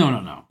this?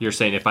 No. You're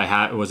saying if I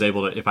had a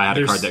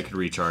card that could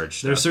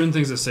recharge. There's certain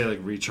things that say like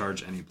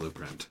recharge any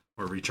blueprint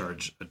or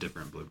recharge a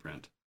different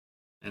blueprint.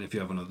 And if you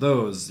have one of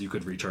those, you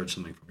could recharge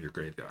something from your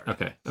graveyard.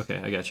 Okay,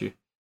 I got you.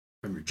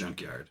 From your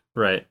junkyard.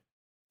 Right.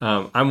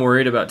 I'm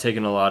worried about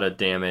taking a lot of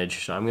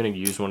damage, so I'm going to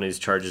use one of these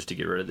charges to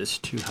get rid of this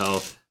 2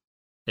 health,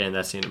 and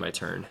that's the end of my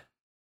turn.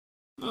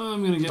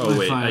 I'm going to get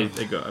my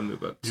 5. I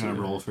move up. You want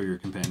to roll for your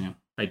companion?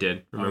 I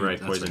did. Remember, I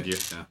poisoned you.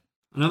 Yeah.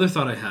 Another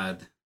thought I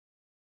had,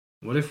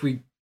 what if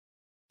we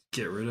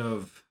get rid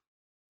of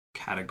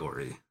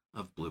category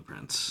of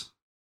blueprints?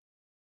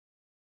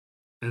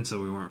 And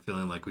so we weren't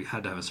feeling like we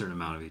had to have a certain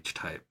amount of each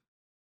type.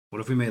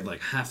 What if we made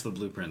like half the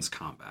blueprints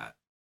combat?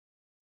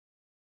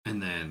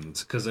 And then,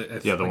 because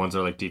the ones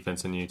are like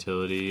defense and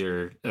utility,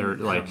 or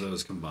like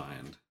those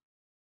combined.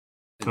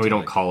 And we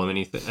don't call them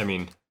anything. I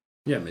mean,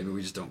 yeah, maybe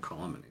we just don't call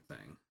them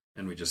anything,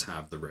 and we just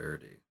have the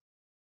rarity.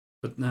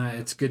 But nah,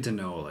 it's good to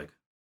know like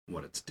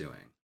what it's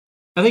doing.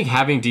 I think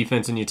having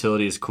defense and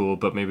utility is cool,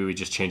 but maybe we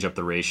just change up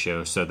the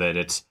ratio so that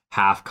it's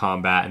half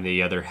combat and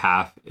the other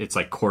half it's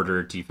like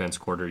quarter defense,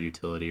 quarter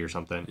utility, or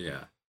something.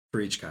 Yeah, for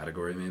each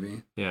category,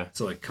 maybe. Yeah.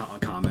 So like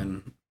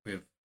common, we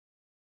have.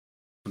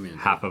 I mean,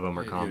 half of them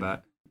are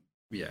combat.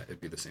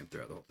 It'd be the same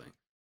throughout the whole thing.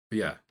 But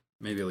yeah,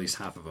 maybe at least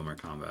half of them are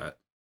combat.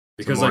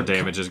 Because more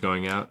damage is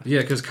going out.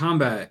 Yeah, because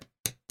combat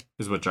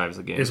is what drives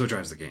the game.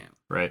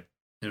 Right.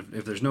 And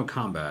if there's no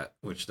combat,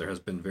 which there has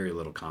been very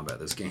little combat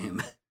this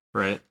game,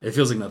 right? It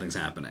feels like nothing's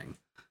happening.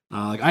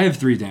 Like I have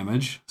 3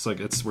 damage. It's like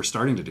we're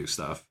starting to do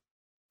stuff,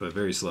 but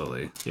very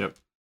slowly. Yep.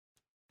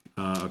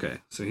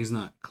 Okay, so he's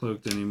not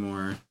cloaked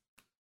anymore.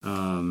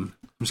 I'm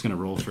just gonna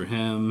roll for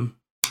him.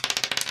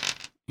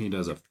 He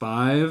does a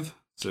 5.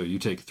 So you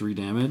take 3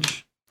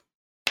 damage,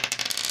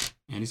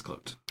 and he's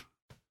cloaked.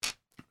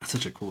 That's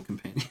such a cool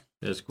companion.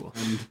 It is cool.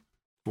 And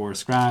 4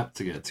 scrap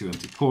to get 2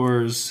 empty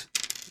cores.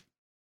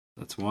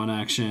 That's 1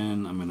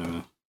 action. I'm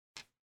gonna,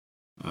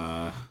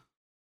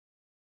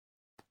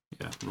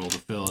 roll the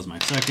fill as my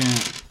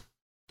 2nd.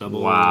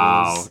 Double.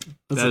 Wow,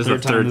 that is the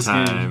third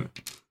time,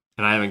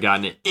 and I haven't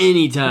gotten it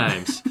any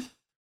times.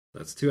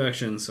 That's 2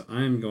 actions. So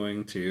I'm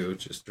going to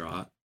just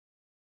draw it.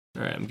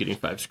 All right, I'm getting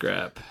 5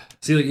 scrap.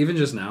 See, like even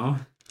just now.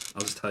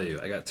 I'll just tell you,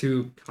 I got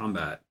 2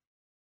 combat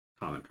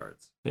common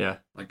cards. Yeah.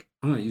 Like,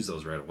 I'm going to use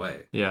those right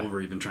away. Yeah. Over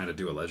even trying to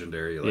do a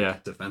legendary,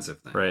 defensive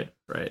thing.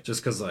 Right.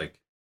 Just because, like,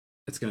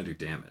 it's going to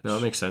do damage. No,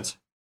 it makes sense.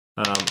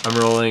 I'm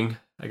rolling.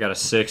 I got a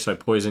 6, so I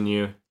poison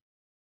you.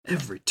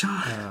 Every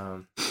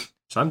time.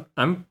 So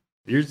I'm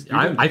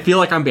I feel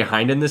like I'm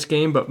behind in this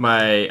game, but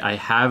I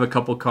have a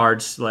couple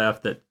cards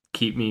left that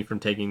keep me from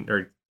taking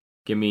or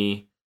give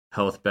me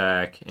health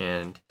back,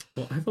 and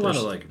I have a lot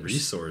of like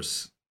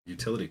resource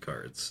utility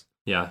cards.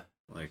 Yeah.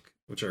 Like,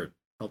 which are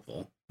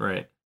helpful.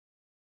 Right.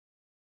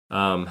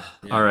 All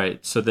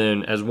right. So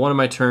then, as one of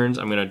my turns,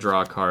 I'm gonna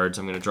draw cards.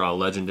 I'm gonna draw a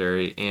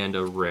legendary and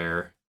a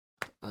rare.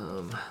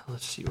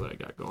 Let's see what I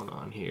got going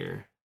on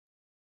here.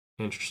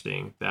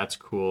 Interesting. That's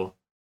cool.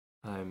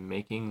 I'm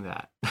making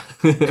that.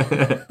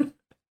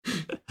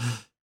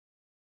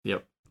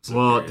 Yep. So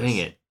well, dang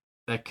it.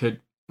 That could...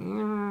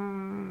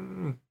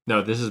 No,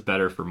 this is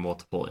better for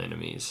multiple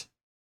enemies.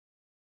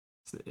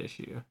 That's the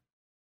issue.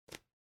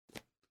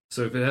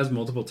 So if it has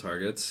multiple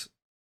targets,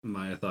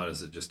 my thought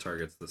is it just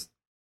targets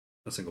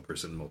a single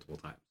person multiple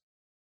times.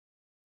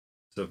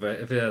 So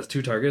if it has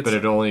 2 targets... But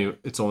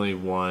it's only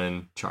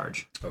 1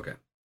 charge. Okay.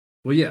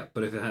 Well, yeah,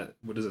 but if it had...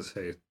 What does it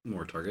say?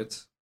 More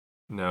targets?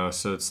 No,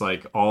 so it's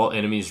like all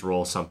enemies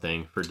roll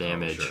something for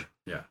damage. Oh, sure.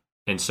 Yeah.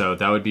 And so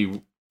that would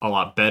be a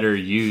lot better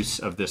use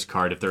of this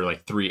card if there are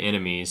like 3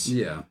 enemies.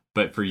 Yeah.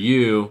 But for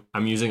you,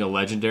 I'm using a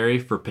legendary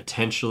for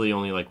potentially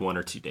only like 1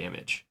 or 2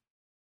 damage.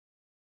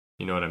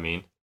 You know what I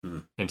mean?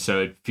 And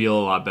so it'd feel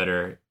a lot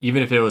better.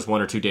 Even if it was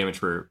 1 or 2 damage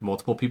for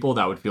multiple people,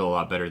 that would feel a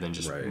lot better than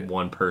just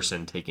one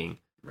person taking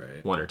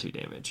 1 or 2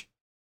 damage.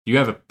 You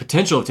have a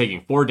potential of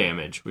taking 4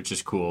 damage, which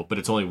is cool, but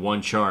it's only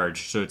 1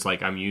 charge. So it's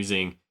like I'm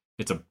using...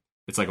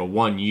 It's like a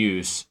 1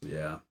 use.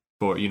 Yeah.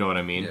 For, you know what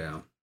I mean? Yeah.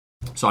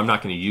 So I'm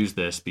not going to use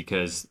this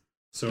because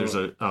there's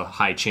a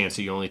high chance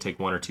that you only take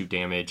 1 or 2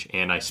 damage,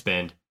 and I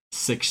spend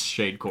 6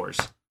 shade cores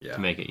to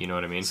make it. You know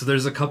what I mean? So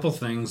there's a couple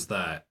things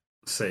that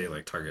say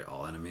like target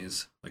all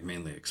enemies, like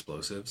mainly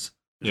explosives.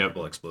 There's a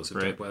couple explosive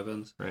type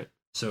weapons. Right.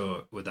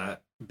 So would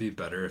that be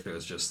better if it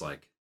was just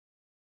like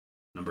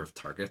number of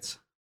targets,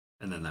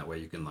 and then that way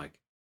you can like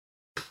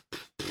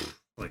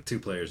 2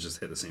 players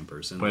just hit the same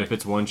person? But if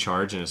it's 1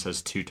 charge and it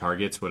says 2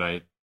 targets,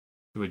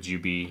 would you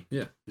be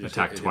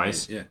attacked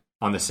twice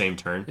on the same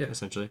turn,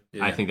 essentially?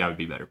 Yeah. I think that would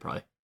be better,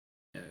 probably.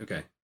 Yeah,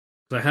 okay.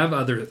 So I have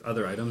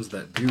other items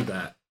that do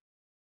that.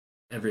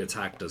 Every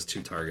attack does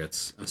 2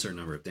 targets, a certain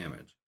number of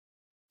damage.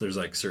 There's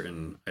like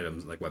certain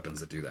items, like weapons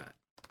that do that.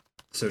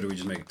 So do we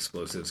just make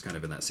explosives kind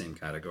of in that same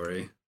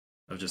category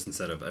of just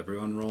instead of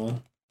everyone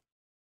roll?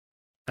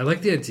 I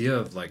like the idea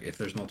of like if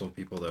there's multiple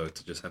people though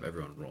to just have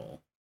everyone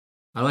roll.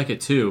 I like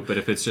it too, but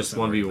if it's just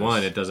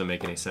 1v1, it doesn't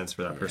make any sense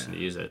for that person to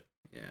use it.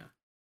 Yeah.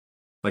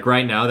 Like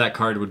right now, that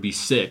card would be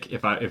sick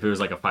if it was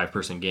like a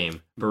 5-person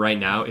game. But right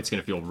now, it's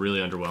going to feel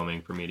really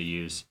underwhelming for me to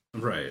use.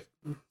 Right.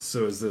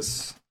 So is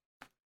this...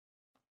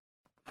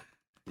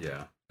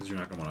 Yeah, because you're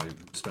not going to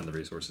want to spend the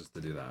resources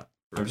to do that.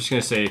 I'm just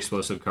going to say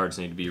explosive cards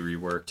need to be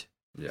reworked.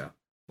 Yeah.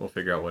 We'll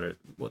figure out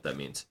what that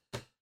means.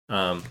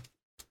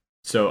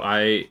 So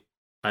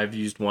I've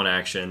used 1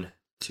 action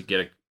to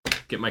get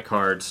my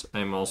cards.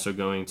 I'm also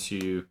going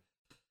to...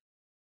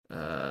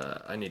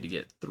 I need to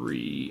get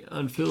 3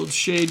 unfilled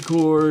shade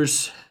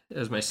cores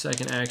as my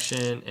second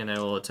action, and I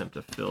will attempt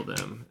to fill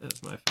them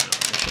as my final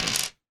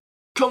action.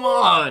 Come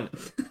on!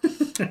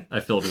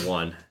 I filled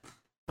 1.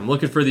 I'm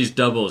looking for these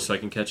doubles so I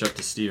can catch up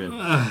to Steven.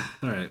 All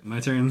right, my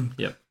turn.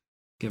 Yep.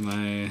 Get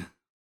my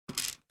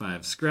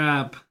 5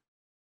 scrap,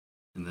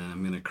 and then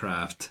I'm going to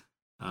craft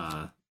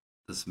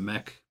this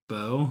mech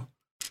bow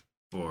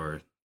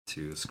for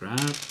 2 scrap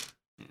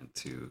and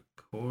 2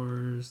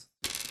 cores.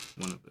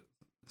 One of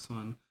this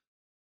one.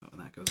 Oh,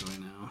 that goes away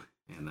now,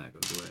 and that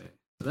goes away.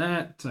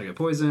 So I get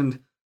poisoned.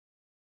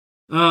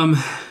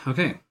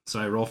 Okay, so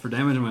I roll for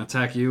damage. I'm going to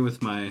attack you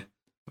with my... Wait,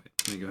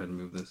 let me go ahead and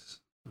move this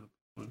up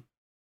 1.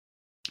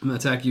 I'm going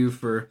to attack you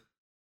for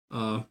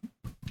my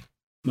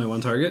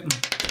 1 target.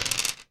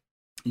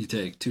 You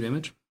take 2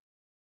 damage.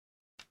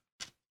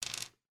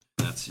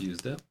 That's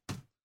used up.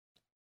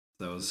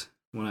 That was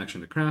 1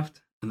 action to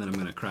craft, and then I'm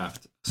going to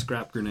craft a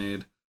scrap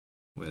grenade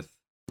with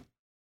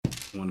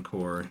 1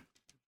 core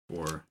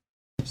for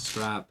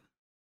scrap.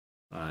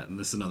 And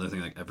this is another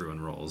thing, like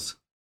everyone rolls.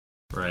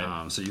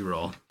 Right. So you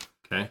roll.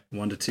 Okay.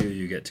 1 to 2,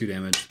 you get 2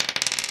 damage.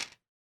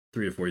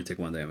 3 to 4, you take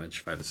 1 damage.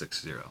 5 to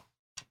 6, 0.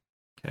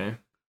 Okay.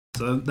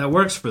 So that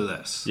works for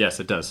this. Yes,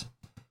 it does.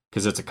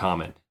 Because it's a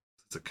common.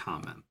 It's a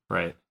common.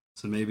 Right.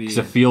 So maybe... Because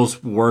it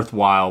feels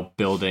worthwhile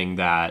building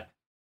that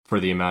for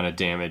the amount of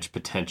damage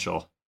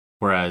potential.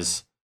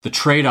 Whereas the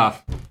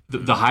trade-off,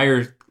 the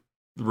higher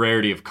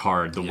rarity of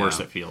card, the worse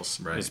it feels.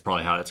 Right. Is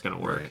probably how it's going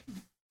to work. Right.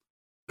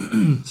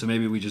 So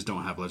maybe we just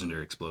don't have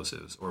legendary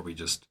explosives, or we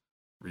just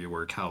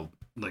rework how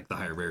like the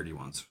higher rarity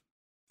ones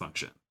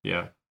function.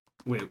 Yeah.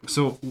 Wait,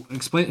 so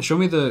show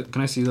me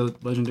can I see the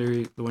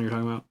legendary, the one you're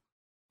talking about?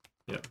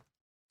 Yeah.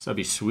 So that'd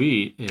be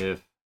sweet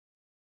if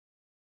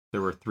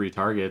there were 3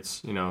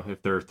 targets,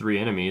 if there are 3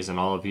 enemies and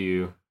all of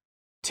you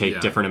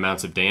take different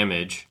amounts of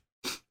damage,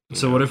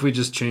 So what if we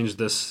just change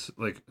this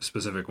like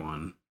specific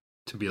one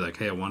to be like,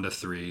 hey, a 1 to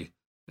 3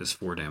 is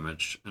 4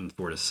 damage and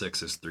 4 to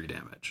 6 is 3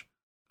 damage.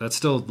 That's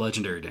still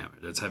legendary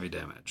damage. It's heavy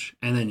damage.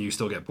 And then you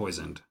still get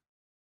poisoned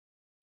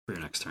for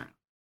your next turn.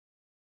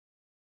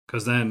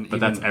 Because then, but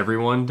that's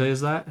everyone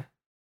does that.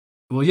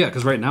 Well, yeah,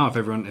 because right now, if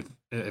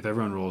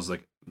everyone rolls,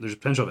 like, there's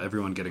potential of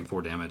everyone getting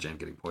 4 damage and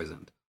getting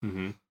poisoned,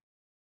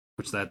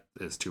 which that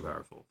is too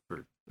powerful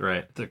for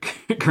the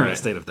current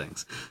state of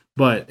things.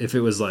 But if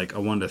it was like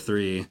a 1 to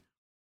 3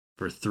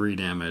 for 3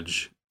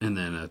 damage, and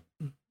then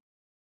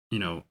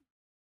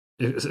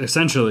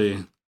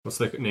essentially, what's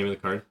the name of the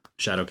card?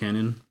 Shadow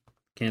Cannon.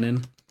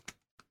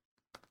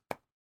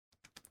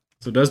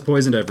 So it does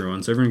poison to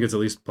everyone, so everyone gets at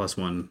least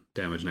 +1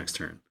 damage next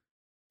turn.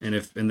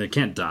 And they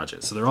can't dodge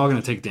it, so they're all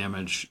going to take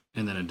damage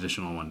and then an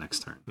additional 1 next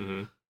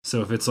turn.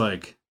 So if it's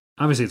like,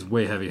 obviously it's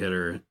way heavy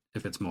hitter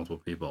if it's multiple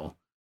people,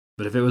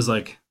 but if it was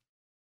like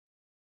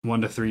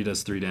 1 to 3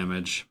 does 3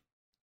 damage,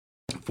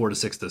 4 to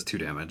 6 does 2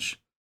 damage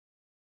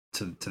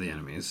to the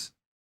enemies,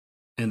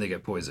 and they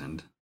get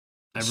poisoned,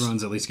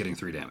 everyone's at least getting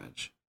 3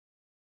 damage.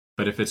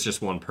 But if it's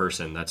just one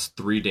person, that's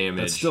 3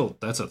 damage.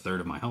 That's a third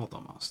of my health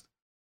almost.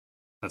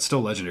 That's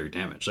still legendary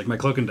damage. Like my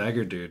Cloak and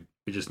Dagger dude,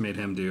 we just made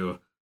him do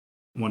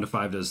 1 to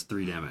 5 does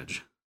 3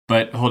 damage.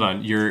 But hold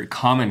on, your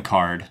common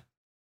card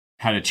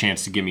had a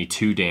chance to give me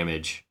 2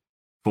 damage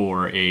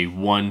for a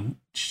one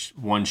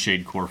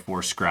Shade Core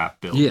 4 scrap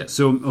build. Yeah.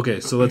 So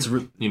let's.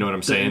 You know what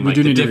I'm saying? We like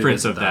do the need to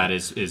difference of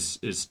revisit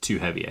that is too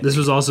heavy. This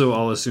was also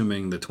all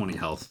assuming the 20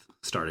 health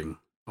starting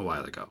a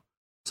while ago.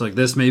 So like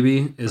this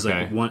maybe is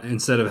like one,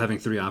 instead of having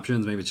 3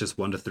 options, maybe it's just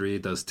 1 to 3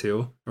 does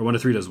 2, or 1 to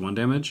 3 does 1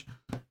 damage,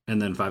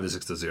 and then 5 to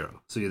 6 does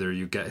 0. So either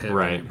you get hit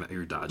or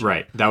you're dodging.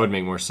 Right. That would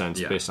make more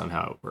sense based on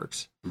how it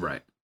works.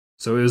 Right.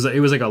 So it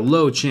was like a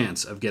low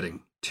chance of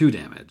getting 2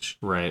 damage.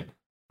 Right.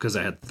 Because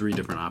I had 3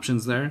 different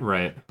options there.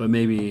 Right. But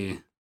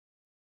maybe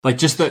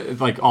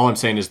all I'm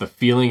saying is the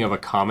feeling of a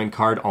common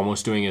card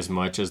almost doing as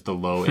much as the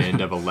low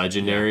end of a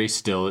legendary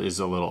still is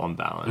a little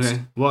unbalanced.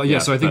 Okay. Well, yeah.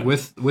 So I think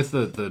with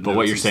the but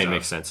what you're saying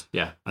makes sense.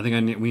 Yeah. I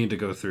think we need to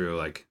go through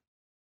like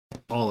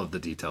all of the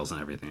details and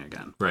everything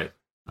again. Right.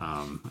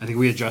 I think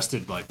we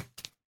adjusted like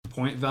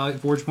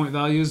forge point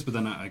values, but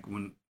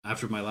then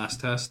after my last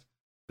test,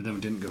 but then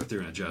we didn't go through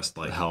and adjust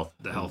like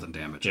the health and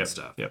damage and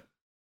stuff. Yep.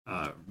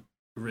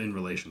 In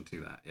relation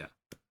to that, yeah.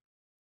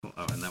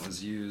 Oh, and that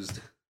was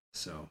used.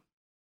 So.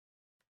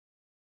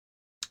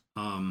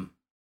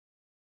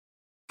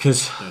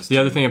 Because the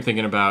other thing I'm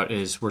thinking about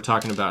is we're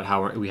talking about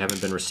how we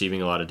haven't been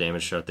receiving a lot of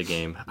damage throughout the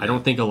game. Yeah. I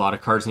don't think a lot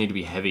of cards need to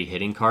be heavy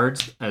hitting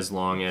cards, as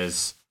long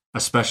as,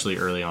 especially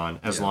early on,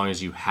 as long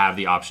as you have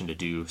the option to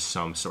do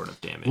some sort of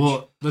damage.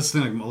 Well, that's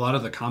the thing. Like, a lot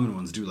of the common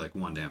ones do like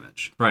 1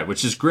 damage, right?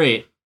 Which is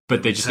great,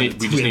 but we just need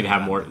to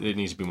have more. It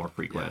needs to be more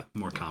frequent,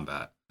 more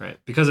combat, right?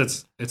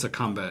 Because it's a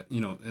combat.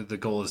 The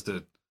goal is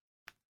to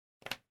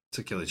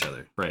kill each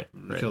other, right?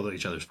 Kill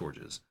each other's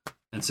forges.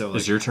 And so,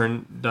 is your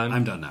turn done?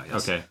 I'm done now.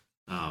 Yes. Okay.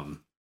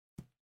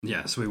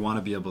 Yeah. So we want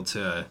to be able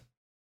to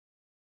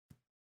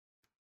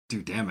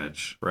do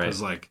damage, right?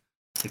 Because like,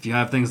 if you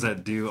have things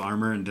that do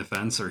armor and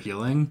defense or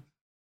healing,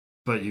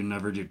 but you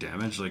never do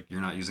damage, like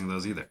you're not using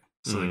those either.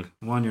 So like,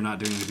 1, you're not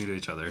doing anything to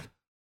each other.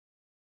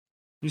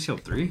 You just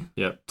healed 3.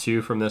 Yep.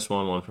 2 from this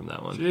one, 1 from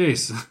that one.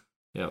 Jeez.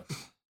 Yep.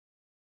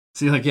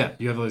 See, like, yeah,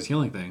 you have all these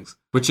healing things,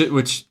 which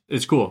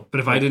is cool.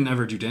 But if I didn't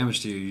ever do damage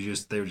to you,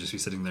 they would just be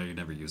sitting there. You'd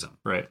never use them.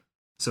 Right.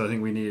 So I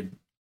think we need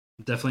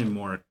definitely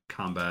more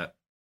combat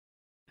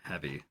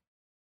heavy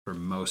for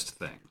most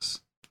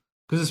things,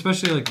 because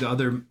especially like the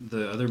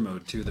other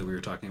mode too that we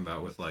were talking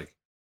about with like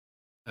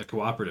a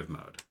cooperative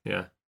mode.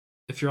 Yeah.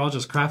 If you're all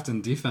just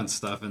crafting defense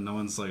stuff and no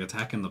one's like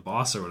attacking the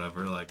boss or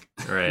whatever, like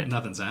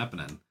nothing's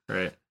happening.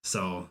 Right.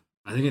 So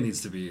I think it needs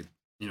to be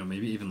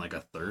maybe even like a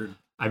third.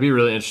 I'd be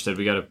really interested.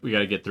 We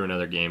gotta get through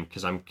another game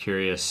because I'm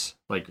curious.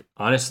 Like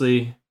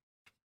honestly,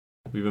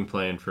 we've been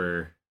playing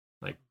for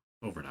like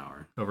over an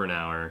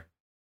hour.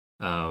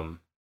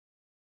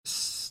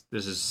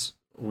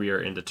 We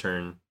are into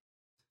turn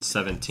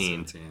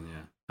 17. 17,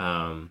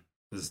 yeah.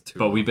 This is too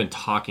long. We've been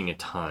talking a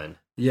ton.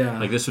 Yeah.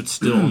 Like this would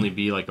still only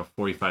be like a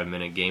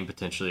 45-minute game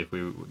potentially if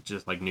we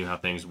just like knew how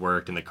things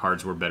worked and the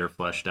cards were better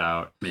fleshed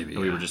out. Maybe.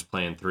 And we were just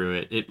playing through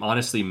it. It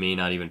honestly may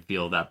not even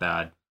feel that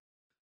bad.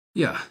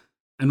 Yeah.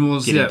 And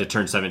we'll getting to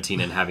turn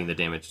 17 and having the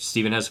damage.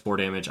 Steven has 4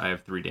 damage. I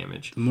have 3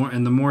 damage. The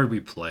more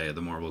we play,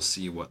 the more we'll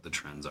see what the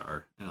trends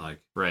are. And like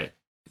right.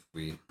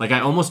 If I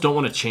almost don't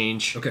want to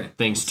change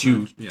things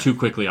too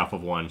quickly off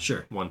of one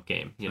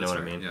game. You know what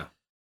I mean?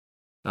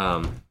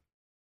 Yeah.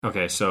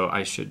 Okay, so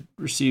I should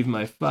receive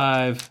my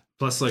 5.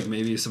 Plus, like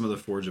maybe some of the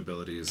forge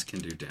abilities can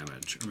do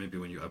damage, or maybe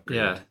when you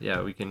upgrade.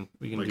 Yeah, we can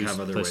like do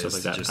have other ways stuff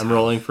like to that. just I'm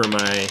rolling for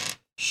my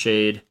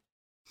shade.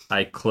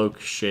 I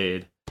cloak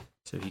shade,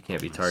 so he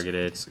can't be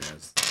targeted.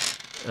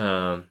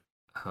 I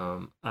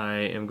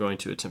am going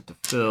to attempt to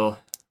fill.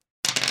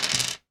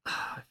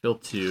 I fill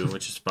 2,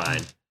 which is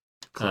fine.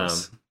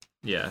 Close.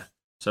 Yeah.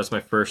 So that's my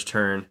first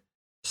turn.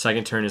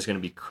 Second turn is going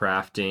to be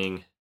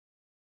crafting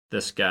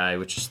this guy,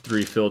 which is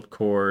 3 filled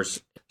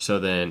cores. So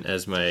then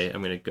I'm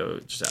going to go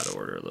just out of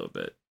order a little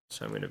bit.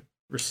 So I'm going to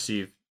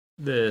receive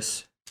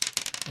this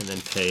and then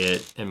pay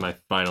it. And my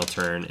final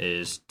turn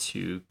is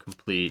to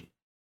complete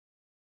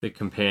the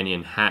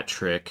companion hat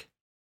trick.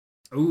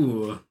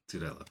 Ooh,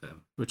 dude, I love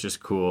him. Which is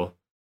cool.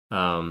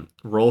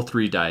 Roll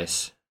 3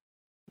 dice.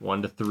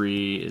 1 to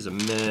 3 is a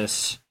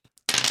miss.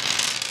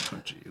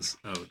 Oh,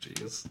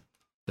 jeez.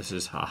 This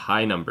is a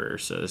high number.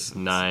 So this is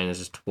 9. This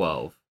is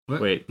 12. What?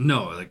 Wait.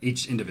 No, like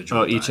each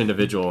individual. Oh, each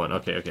individual one.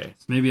 Okay.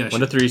 So maybe I 1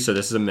 to 3, so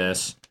this is a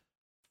miss.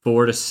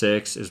 4 to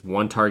 6 is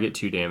 1 target,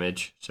 2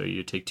 damage. So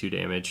you take 2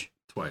 damage.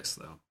 Twice,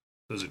 though.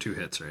 Those are 2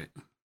 hits, right?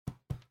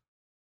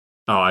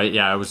 Oh,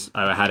 I was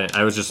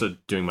just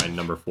doing my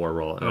number 4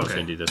 roll, and I was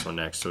going to do this one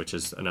next, which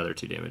is another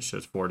 2 damage. So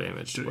it's 4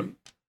 damage.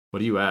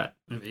 What are you at?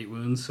 I have 8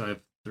 wounds, so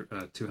I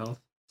have 2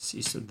 health.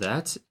 See, so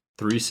that's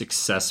 3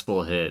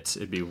 successful hits.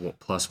 It'd be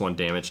plus 1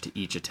 damage to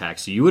each attack.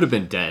 So you would have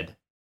been dead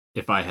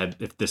if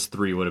this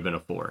 3 would have been a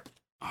 4.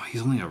 Oh,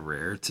 he's only a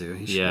rare too.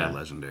 He should be a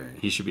legendary.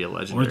 He should be a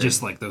legendary. Or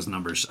just like those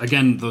numbers.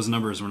 Again, those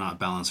numbers were not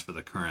balanced for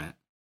the current.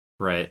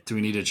 Right. Do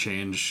we need to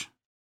change?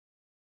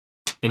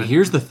 And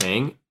here's the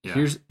thing. Yeah.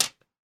 This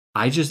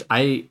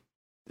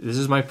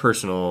is my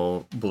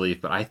personal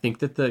belief, but I think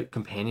that the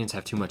companions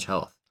have too much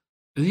health.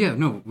 Yeah,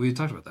 no, we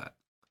talked about that.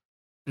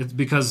 It's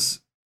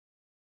because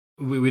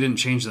we didn't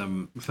change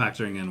them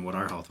factoring in what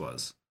our health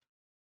was.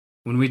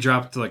 When we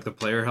dropped like the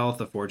player health,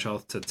 the forge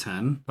health to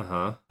 10,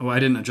 I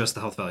didn't adjust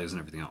the health values and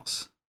everything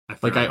else.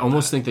 I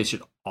almost think they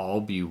should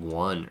all be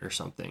 1 or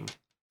something.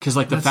 Because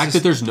like the fact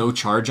that there's no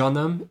charge on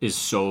them is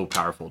so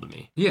powerful to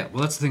me. Yeah,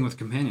 well that's the thing with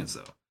companions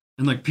though.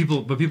 And like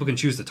people can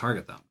choose to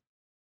target them.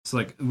 So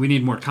like we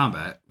need more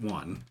combat,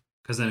 1.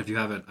 Because then if you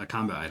have a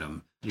combat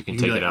item, you can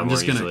take it out I'm more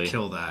just gonna easily.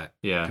 kill that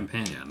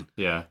companion.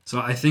 Yeah. So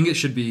I think it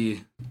should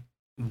be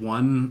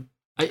 1.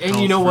 And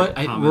you know what?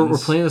 We're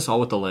playing this all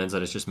with the lens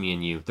that it's just me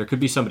and you. There could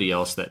be somebody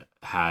else that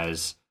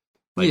has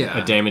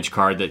a damage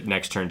card that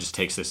next turn just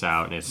takes this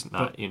out, and it's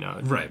not,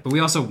 right. But we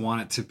also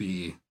want it to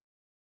be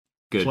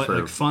good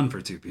for fun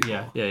for 2 people.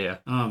 Yeah.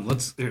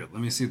 Let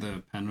me see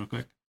the pen real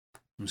quick.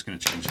 I'm just gonna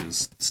change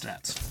his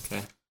stats.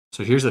 Okay.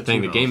 So here's the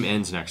thing: the game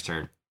ends next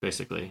turn.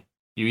 Basically,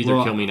 you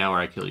either kill me now or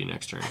I kill you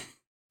next turn.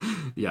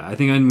 Yeah, I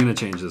think I'm gonna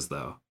change this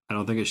though. I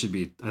don't think it should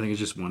be. I think it's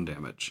just 1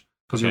 damage.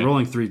 Because you're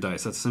rolling 3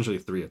 dice. That's essentially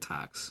 3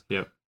 attacks.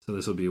 Yep. So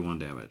this will be 1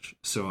 damage.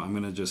 So I'm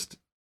going to just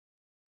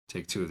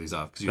take 2 of these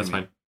off. Because you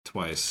can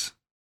twice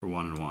for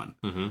 1 and 1.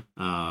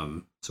 Mm-hmm.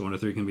 So 1 to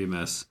 3 can be a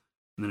miss.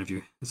 And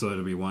then so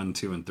it'll be 1,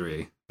 2, and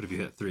 3. But if you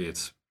hit 3,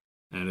 it's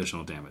an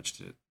additional damage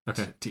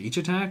to each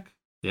attack.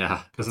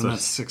 Yeah. Because then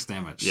that's 6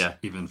 damage. Yeah.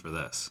 Even for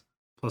this.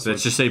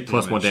 Let's just say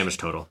plus 1 damage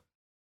total.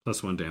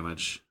 Plus 1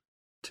 damage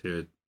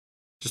to...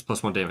 Just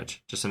plus 1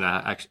 damage. Just an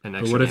extra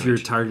But what if damage. you're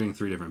targeting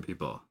 3 different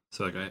people?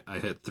 So like I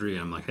hit 3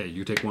 and I'm like, hey,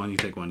 you take 1, you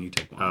take 1, you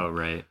take 1. Oh,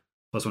 right.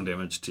 Plus 1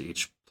 damage to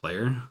each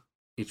player.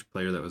 Each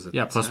player that was attacked.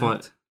 Yeah, plus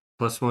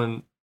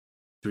 1.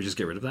 Do we just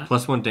get rid of that?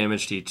 Plus 1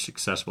 damage to each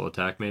successful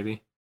attack,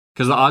 maybe?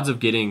 Because the odds of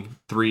getting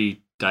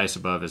 3 dice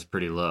above is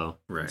pretty low.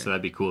 Right. So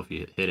that'd be cool if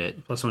you hit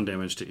it. Plus 1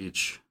 damage to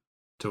each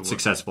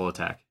successful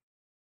attack.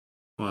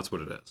 Well, that's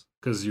what it is.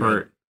 Because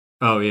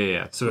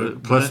yeah. So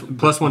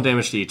plus 1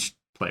 damage to each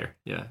player.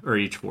 Yeah. Or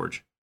each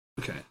forge.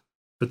 Okay.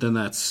 But then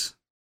that's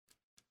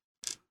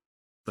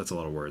a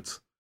lot of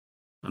words.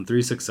 On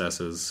 3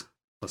 successes,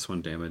 plus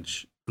 1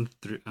 damage.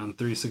 On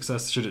 3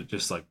 successes, should it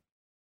just like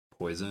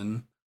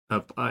poison?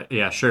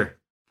 Yeah, sure.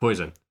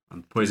 Poison.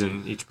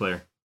 Poison each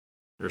player.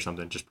 Or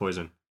something. Just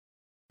poison.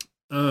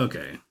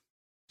 Okay.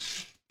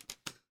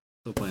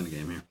 Still playing the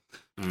game here.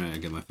 Alright, I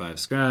get my 5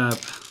 scrap.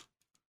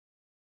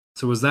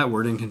 So was that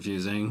wording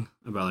confusing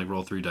about like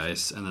roll 3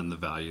 dice and then the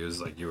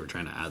values like you were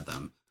trying to add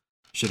them?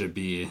 Should it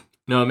be...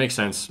 No, it makes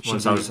sense.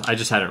 I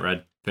just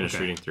hadn't finished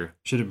reading through.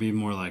 Should it be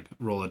more like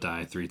roll a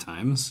die 3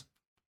 times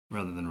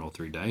rather than roll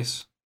 3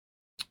 dice?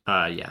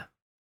 Yeah.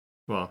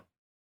 Well,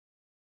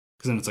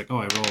 because then it's like, oh,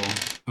 I roll.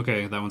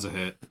 Okay, that one's a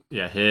hit.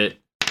 Yeah, hit,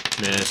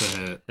 miss, that's a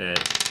hit.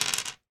 Hit.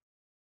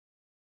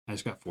 I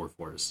just got 4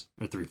 4s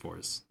or 3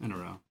 4s in a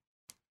row.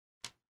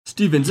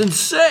 Steven's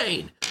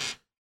insane.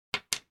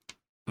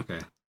 Okay,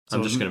 so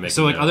I'm just gonna make.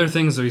 So like other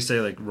things where you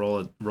say like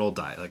roll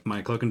die. Like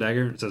my cloak and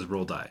dagger, it says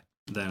roll die.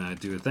 Then I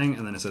do a thing,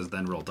 and then it says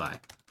then roll die.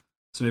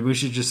 So maybe we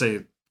should just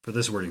say, for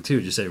this wording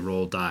too, just say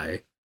roll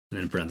die, and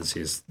in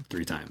parentheses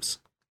 3 times,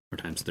 or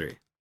times 3.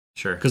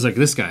 Sure. Because like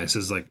this guy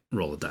says like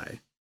roll a die.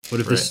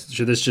 What if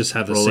should this just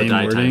have the roll same a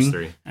die wording, times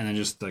 3. and then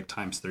just like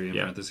times 3 in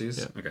parentheses?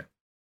 Yeah. Okay.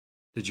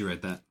 Did you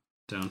write that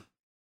down?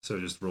 So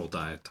just roll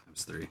die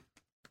times 3.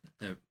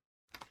 Yep.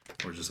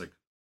 Or just like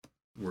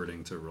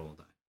wording to roll a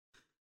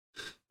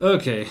die.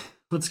 Okay,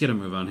 let's get a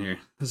move on here.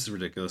 This is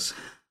ridiculous.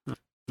 I'm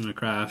gonna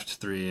craft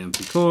 3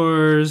 empty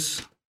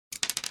cores.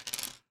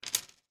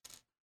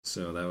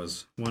 So that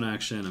was 1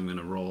 action. I'm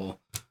gonna roll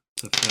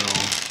to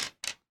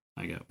fill.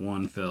 I get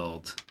 1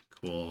 filled.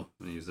 Cool.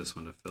 I'm gonna use this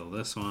one to fill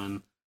this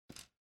one.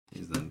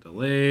 He's then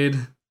delayed.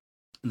 And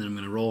then I'm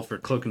gonna roll for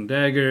cloak and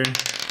dagger.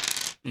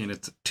 And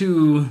it's a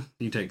 2.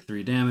 You take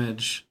 3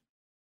 damage.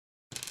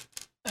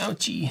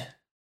 Ouchie.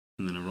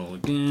 And then I roll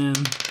again.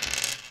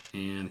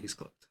 And he's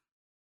clipped.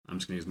 I'm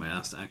just going to use my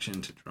last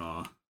action to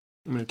draw.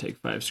 I'm going to take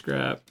 5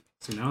 scrap.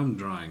 So now I'm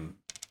drawing,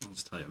 I'll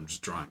just tell you, I'm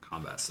just drawing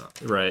combat stuff.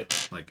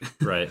 Right. Like,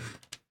 right.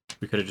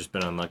 We could have just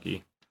been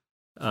unlucky.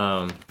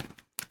 I'm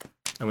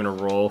going to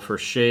roll for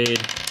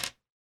Shade.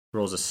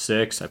 Rolls a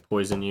 6. I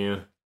poison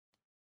you.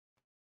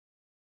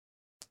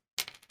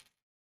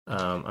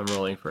 I'm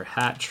rolling for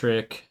Hat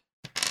Trick.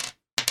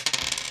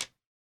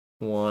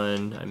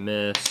 1. I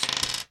miss.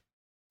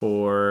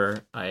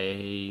 4.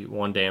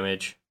 1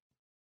 damage.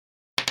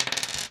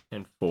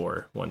 And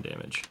 4. 1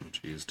 damage. oh,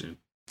 jeez, dude.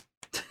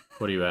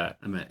 What are you at?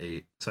 I'm at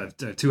 8. So I have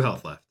 2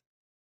 health left.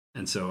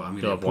 And so I'm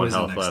going to You'll get have 1 poisoned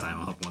health next left. time.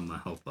 I'll have 1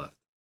 health left.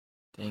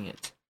 Dang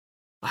it.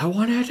 I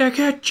wanted to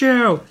get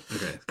you!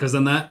 Okay, because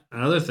then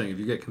another thing, if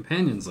you get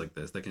companions like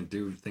this that can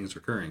do things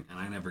recurring, and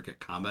I never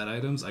get combat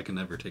items, I can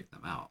never take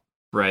them out.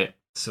 Right.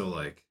 So,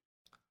 like...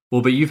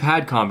 Well, but you've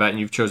had combat, and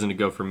you've chosen to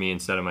go for me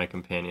instead of my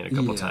companion a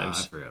couple yeah,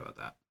 times. I forgot about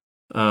that.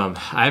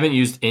 I haven't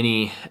used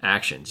any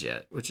actions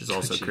yet, which is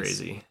also Jeez.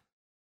 crazy.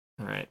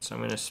 All right, so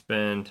I'm going to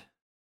spend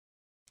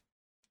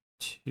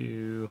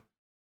 2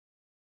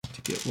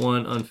 to get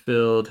 1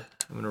 unfilled.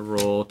 I'm going to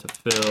roll to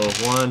fill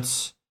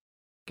once,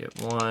 get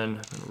 1. I'm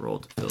going to roll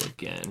to fill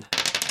again.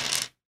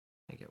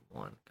 I get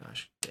 1.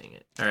 Gosh, dang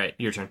it. All right,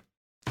 your turn.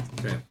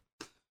 Okay.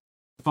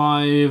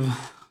 5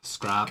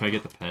 scrap. Can I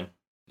get the pen?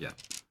 Yeah.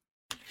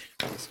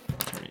 All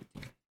right.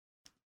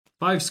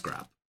 5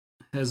 scrap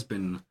has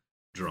been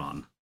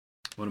drawn.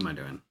 What am I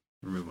doing?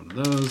 Remove one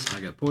of those.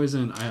 I got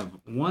poison. I have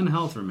 1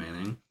 health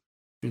remaining.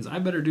 Means I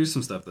better do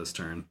some stuff this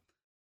turn.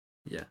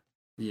 Yeah.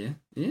 Yeah.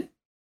 Yeah.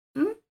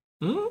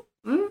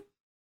 Alright.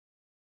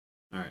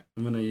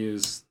 I'm going to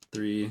use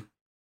 3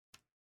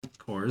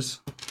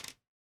 cores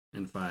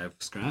and 5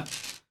 scrap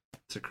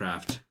to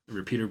craft a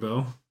repeater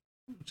bow,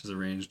 which is a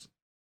ranged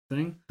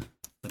thing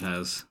that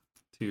has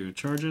 2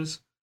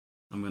 charges.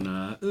 I'm going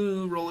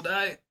to roll a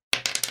die.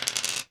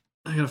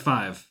 I got a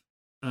 5.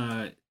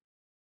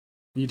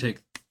 You take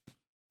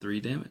 3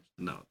 damage?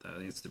 No,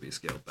 that needs to be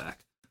scaled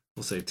back.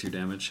 We'll say 2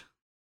 damage.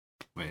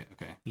 Wait,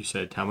 okay. You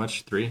said how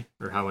much? 3?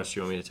 Or how much do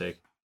you want me to take?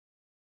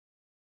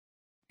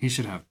 He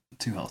should have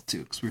 2 health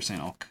too, because we were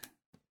saying all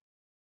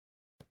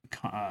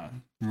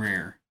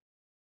rare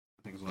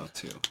things will have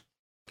 2.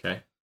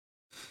 Okay.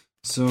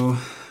 So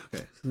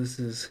this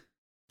is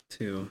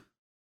 2.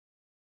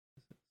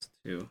 This is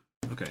 2.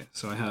 Okay,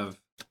 so I'm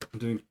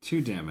doing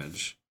 2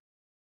 damage.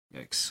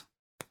 Yikes.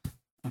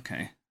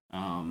 Okay.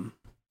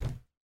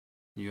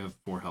 You have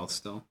 4 health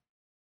still?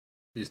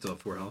 You still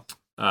have 4 health?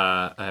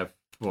 I have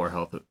 4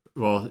 health.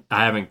 Well,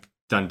 I haven't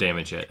done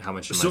damage yet. How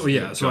much? So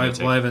yeah, so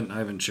I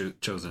haven't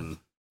chosen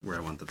where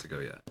I want that to go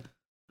yet.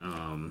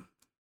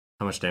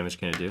 How much damage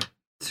can it do?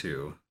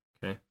 2.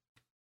 Okay.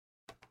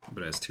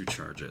 But it has 2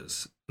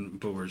 charges.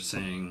 But we're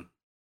saying,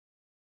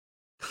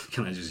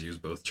 can I just use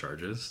both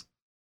charges?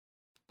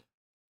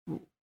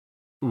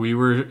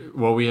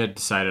 We had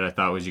decided, I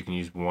thought, was you can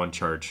use 1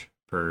 charge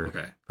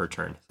per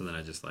turn. So then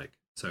I just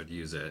so I'd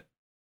use it.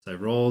 So I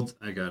rolled.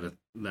 I got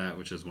that,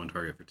 which is 1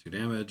 target for 2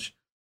 damage.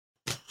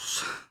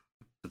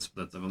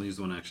 I've only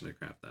used 1 action to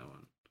craft that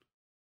one.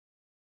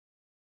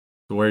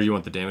 So where do you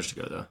want the damage to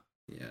go, though?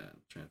 Yeah,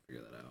 I'm trying to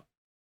figure that out.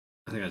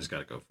 I think I just got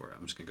to go for it.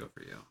 I'm just gonna go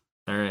for you.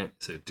 All right.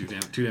 So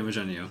 2 damage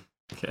on you.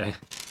 Okay.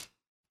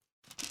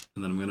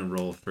 And then I'm gonna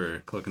roll for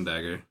cloak and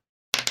dagger.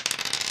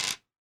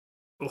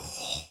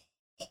 Oh.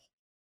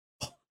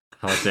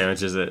 How much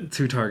damage is it?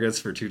 2 targets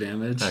for 2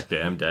 damage.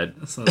 Okay, I'm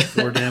dead. So that's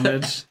 4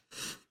 damage.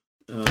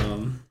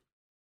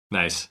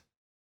 Nice.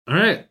 All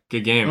right.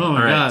 Good game. Oh my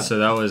all right, God. so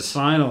that was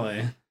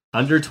Finally.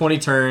 under 20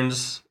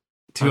 turns.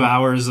 2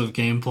 hours of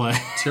gameplay.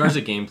 2 hours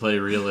of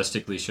gameplay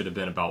realistically should have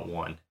been about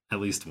 1. At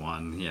least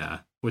 1, yeah.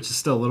 Which is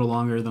still a little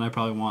longer than I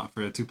probably want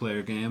for a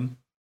 2-player game.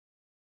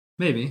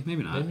 Maybe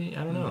not. Maybe,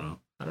 I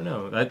don't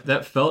know.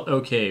 That felt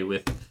okay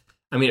with...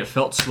 I mean, it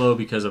felt slow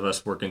because of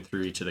us working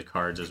through each of the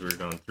cards as we were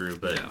going through,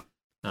 but...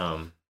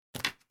 Yeah.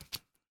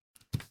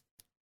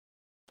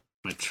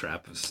 My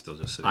trap is still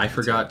just sitting. I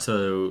forgot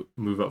to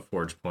move up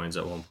forge points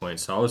at one point,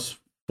 so I was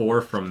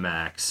 4 from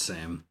max.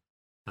 Same.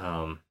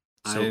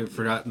 So I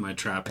forgot my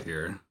trap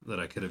here that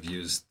I could have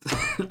used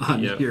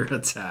on your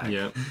attack.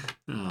 Yep.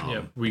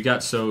 We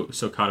got so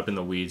caught up in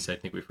the weeds, I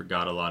think we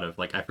forgot a lot of...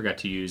 I forgot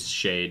to use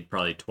Shade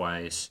probably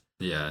twice.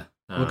 Yeah.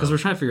 Well, because we're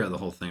trying to figure out the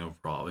whole thing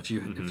overall. If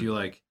you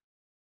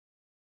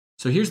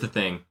So here's the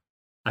thing.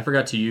 I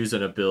forgot to use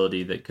an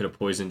ability that could have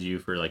poisoned you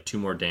for 2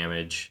 more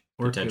damage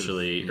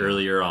potentially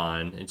earlier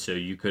on, and so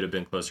you could have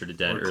been closer to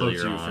dead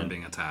earlier on from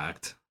being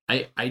attacked.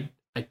 I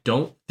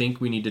don't think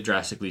we need to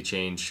drastically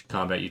change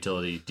combat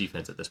utility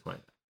defense at this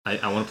point.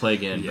 I want to play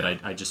again, but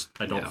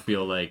I don't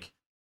feel like...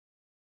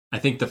 I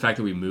think the fact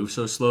that we move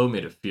so slow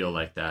made it feel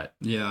like that.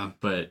 Yeah.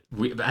 But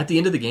at the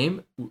end of the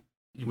game,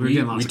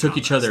 we took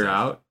each other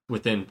out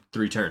within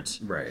 3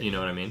 turns. Right. You know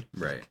what I mean?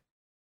 Right.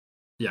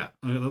 Yeah.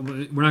 We're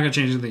not going to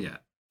change anything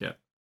yet. Yeah.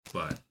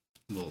 But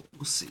we'll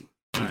see.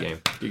 Good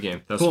game.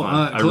 That was cool.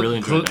 fun. I really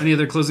enjoyed it. Any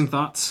other closing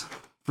thoughts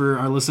for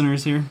our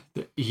listeners here?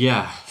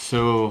 Yeah.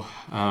 So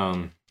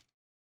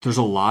there's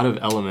a lot of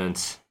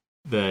elements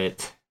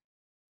that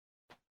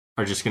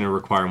are just going to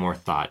require more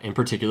thought. In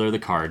particular, the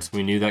cards.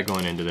 We knew that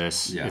going into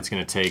this. Yeah. It's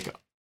going to take...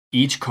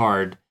 Each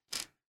card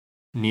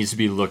needs to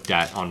be looked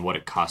at on what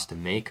it costs to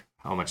make,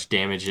 how much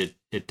damage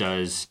it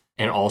does,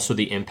 and also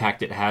the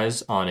impact it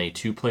has on a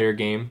 2-player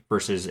game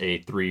versus a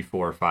 3,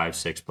 4, 5,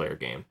 6-player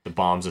game. The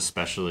bombs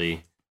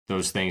especially,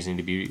 those things need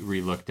to be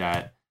re-looked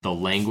at. The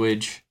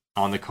language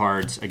on the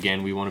cards,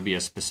 again, we want to be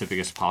as specific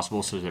as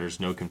possible so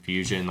there's no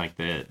confusion, like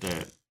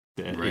the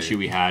issue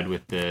we had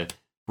with the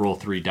roll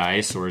 3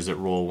 dice, or is it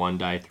roll 1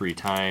 die 3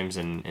 times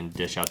and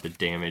dish out the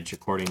damage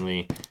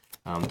accordingly.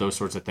 Those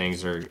sorts of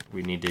things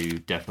we need to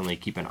definitely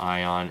keep an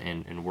eye on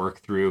and work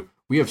through.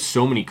 We have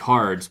so many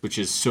cards, which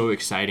is so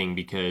exciting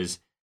because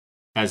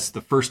as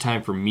the first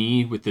time for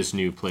me with this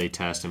new play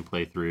test and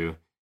playthrough,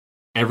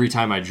 every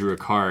time I drew a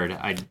card,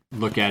 I'd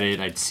look at it,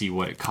 I'd see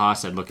what it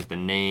costs, I'd look at the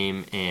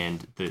name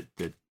and the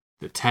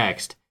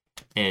text,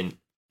 and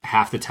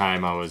half the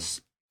time I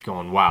was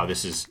going, wow,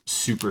 this is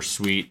super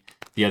sweet.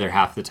 The other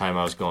half of the time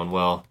I was going,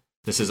 well,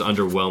 this is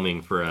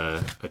underwhelming for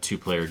a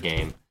 2-player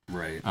game.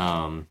 Right.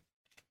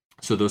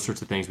 So those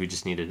sorts of things we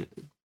just needed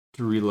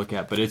to relook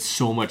at. But it's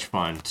so much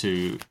fun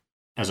to,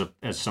 as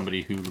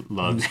somebody who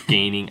loves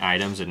gaining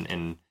items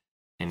and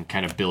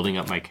kind of building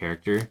up my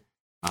character,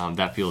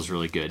 that feels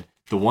really good.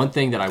 The one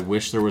thing that I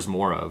wish there was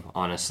more of,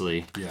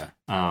 honestly,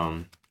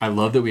 I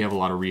love that we have a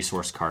lot of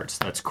resource cards.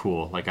 That's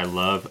cool. Like I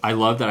love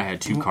that I had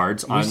 2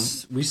 cards on.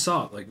 We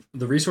saw like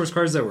the resource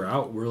cards that were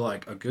out were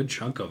like a good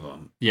chunk of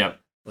them.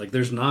 Yep. Like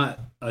there's not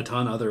a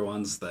ton other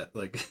ones that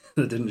like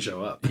that didn't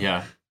show up.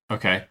 Yeah.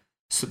 Okay.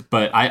 So,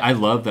 but I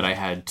love that I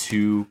had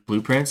 2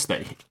 blueprints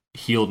that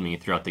healed me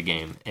throughout the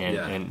game,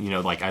 and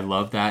like I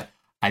love that.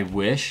 I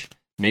wish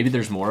maybe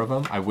there's more of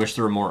them. I wish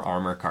there were more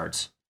armor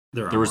cards.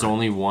 There was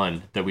only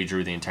 1 that we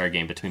drew the entire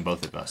game between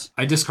both of us.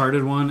 I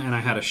discarded 1, and I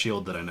had a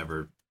shield that I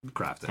never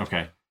crafted.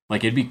 Okay,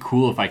 like it'd be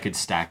cool if I could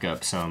stack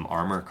up some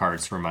armor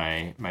cards for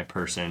my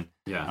person.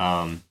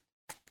 Yeah.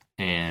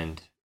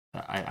 And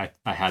I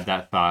had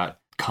that thought.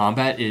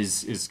 Combat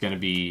is going to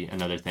be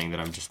another thing that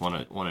I'm just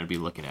want to be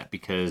looking at,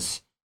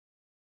 because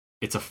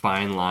it's a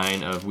fine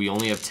line of we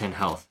only have 10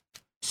 health.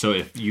 So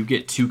if you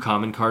get 2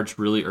 common cards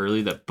really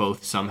early that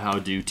both somehow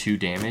do 2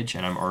 damage,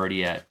 and I'm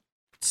already at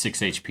 6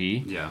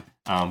 HP,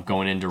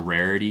 going into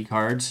rarity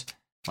cards,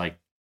 like,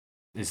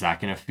 is that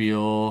going to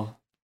feel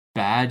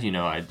bad?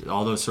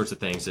 All those sorts of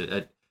things.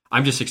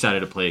 I'm just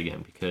excited to play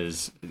again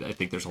because I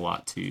think there's a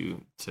lot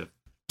to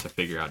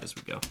figure out as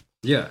we go.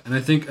 Yeah, and I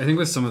think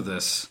with some of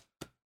this,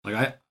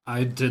 like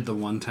I did the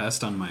 1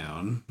 test on my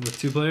own with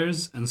 2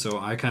 players, and so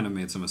I kind of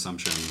made some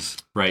assumptions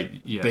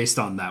based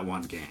on that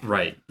 1 game.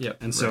 Right. Yeah.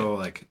 And so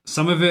like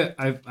some of it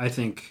I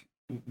think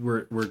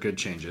were good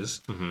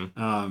changes.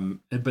 Mm-hmm.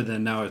 But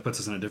then now it puts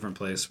us in a different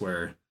place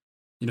where,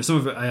 some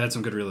of it I had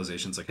some good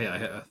realizations, like, hey, I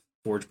had a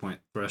forge point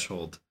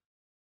threshold.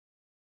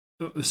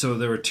 So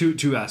there were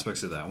two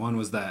aspects of that. One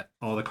was that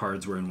all the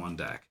cards were in 1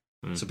 deck.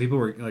 Mm. So people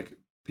were like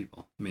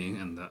me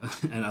and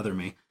other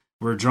me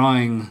were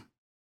drawing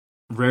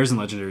rares and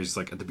legendaries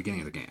like at the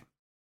beginning of the game.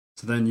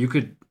 So then you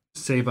could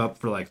save up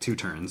for like 2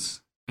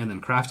 turns and then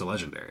craft a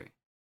legendary,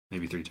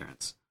 maybe 3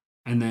 turns,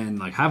 and then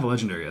like have a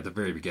legendary at the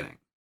very beginning.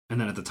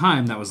 And then at the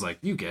time that was like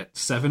you get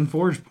 7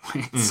 forge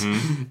points.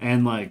 Mm-hmm.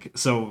 And like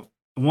so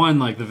one,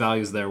 like the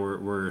values there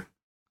were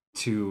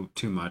too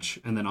much,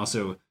 and then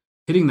also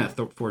hitting that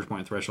forge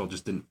point threshold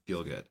just didn't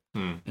feel good.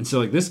 And so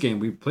like this game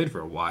we played for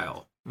a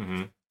while.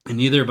 Mm-hmm. And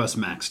neither of us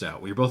maxed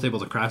out. We were both able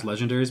to craft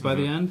legendaries by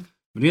the end,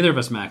 but neither of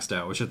us maxed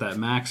out, which at that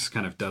max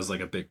kind of does like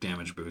a big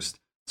damage boost.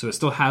 So it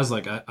still has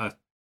like a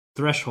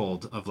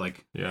threshold of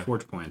like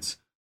forge points,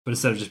 but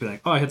instead of just being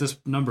like, oh, I hit this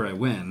number, I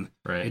win.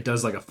 Right. It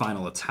does like a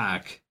final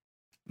attack,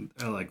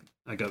 like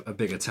a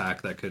big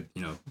attack that could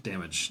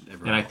damage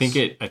everyone. And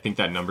I think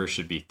that number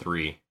should be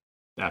 3.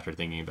 After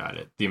thinking about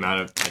it, the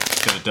amount of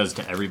that it does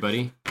to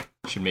everybody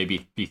should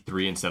maybe be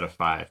 3 instead of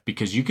 5,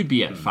 because you could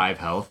be at 5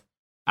 health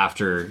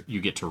after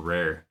you get to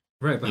rare.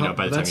 Right. But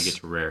by the time you get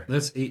to rare,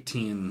 that's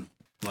 18.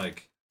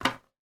 Like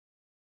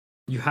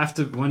you have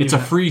to. It's a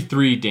free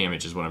 3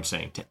 damage, is what I'm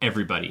saying, to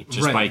everybody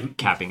just by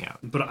capping out.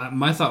 But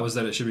my thought was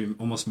that it should be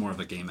almost more of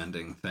a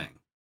game-ending thing.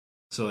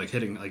 So like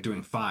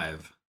doing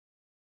 5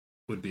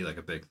 would be like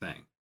a big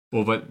thing.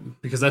 Well,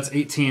 but because that's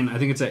 18. I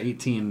think it's at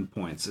 18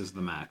 points is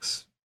the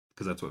max,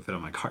 because that's what fit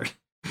on my card.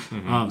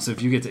 Mm-hmm. So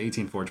if you get to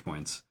 18 forge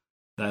points,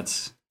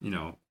 that's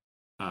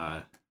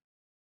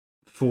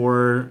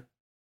 4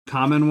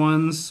 common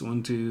ones.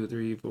 1, 2,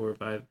 3, 4,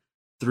 5,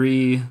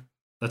 3.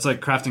 That's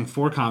like crafting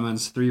 4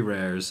 commons, 3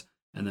 rares,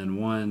 and then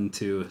 1,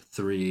 2,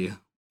 3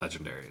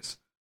 legendaries.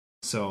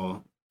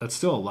 So that's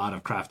still a lot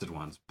of crafted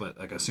ones, but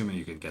like assuming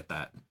you can get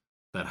that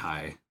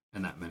high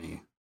and that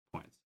many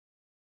points.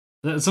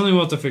 That's something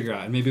we'll have to figure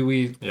out. And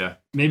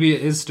maybe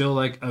it is still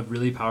like a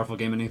really powerful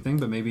game ending thing,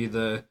 but maybe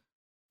the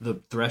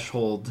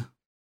threshold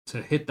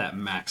to hit that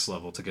max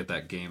level to get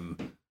that game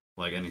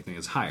like anything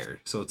is higher.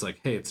 So it's like,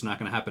 hey, it's not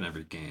going to happen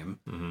every game.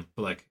 Mm-hmm.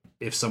 But like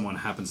if someone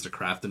happens to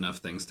craft enough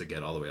things to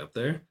get all the way up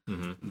there,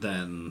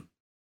 then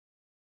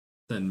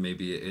then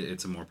maybe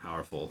it's a more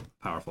powerful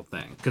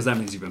thing. Because that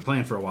means you've been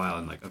playing for a while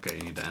and like, okay,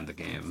 you need to end the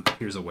game.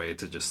 Here's a way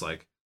to just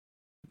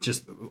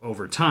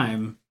over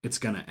time, it's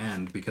going to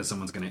end because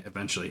someone's going to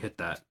eventually hit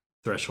that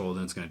threshold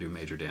and it's going to do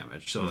major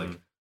damage. So like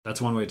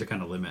that's one way to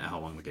kind of limit how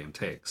long the game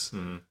takes.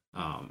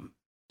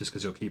 Just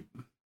because you'll keep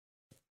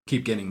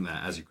getting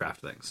that as you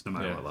craft things, no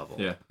matter what level.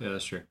 Yeah,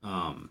 that's true.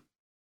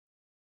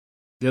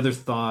 The other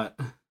thought,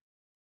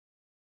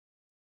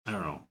 I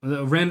don't know,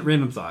 a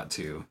random thought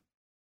too.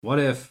 What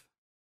if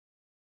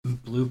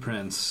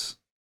blueprints?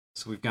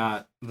 So we've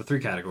got the 3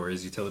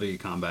 categories: utility,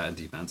 combat, and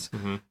defense.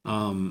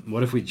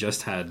 What if we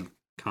just had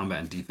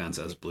combat and defense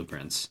as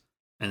blueprints,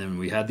 and then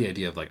we had the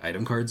idea of like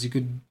item cards you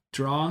could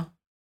draw?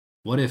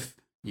 What if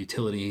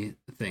utility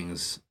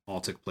things all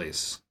took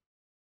place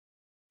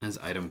as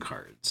item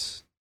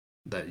cards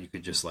that you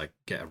could just like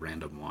get a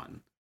random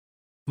one?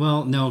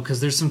 Well, no,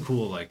 because there's some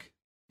cool like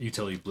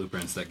utility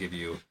blueprints that give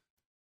you,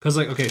 because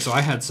like, okay, so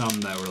I had some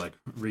that were like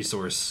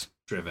resource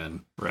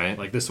driven, right?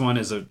 Like this one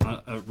is a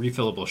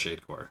refillable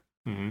shade core,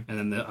 and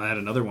then I had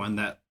another one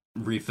that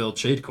refilled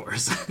shade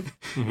cores,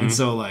 and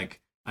so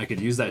like I could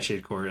use that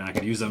shade core and I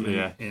could use them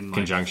in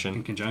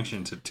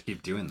conjunction to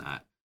keep doing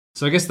that.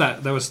 So I guess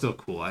that was still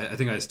cool. I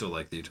think I still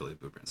like the utility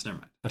blueprints. Never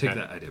mind. Take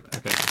that idea back.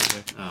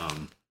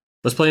 Okay.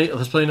 Let's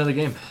play another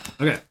game.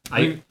 Okay.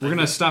 We're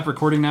gonna stop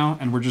recording now,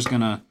 and we're just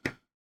gonna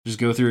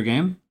go through a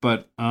game.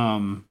 But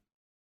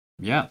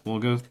yeah, we'll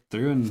go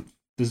through, and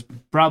this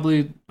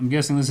probably, I'm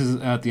guessing this is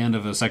at the end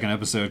of a second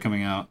episode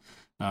coming out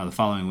the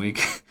following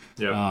week.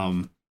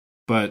 Yeah.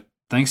 But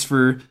thanks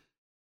for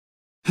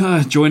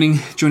joining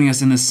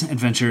us in this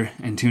adventure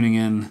and tuning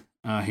in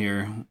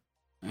here,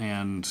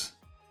 and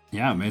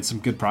yeah, made some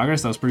good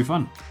progress. That was pretty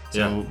fun.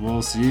 So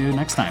we'll see you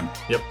next time.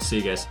 Yep. See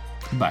you guys.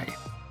 Bye.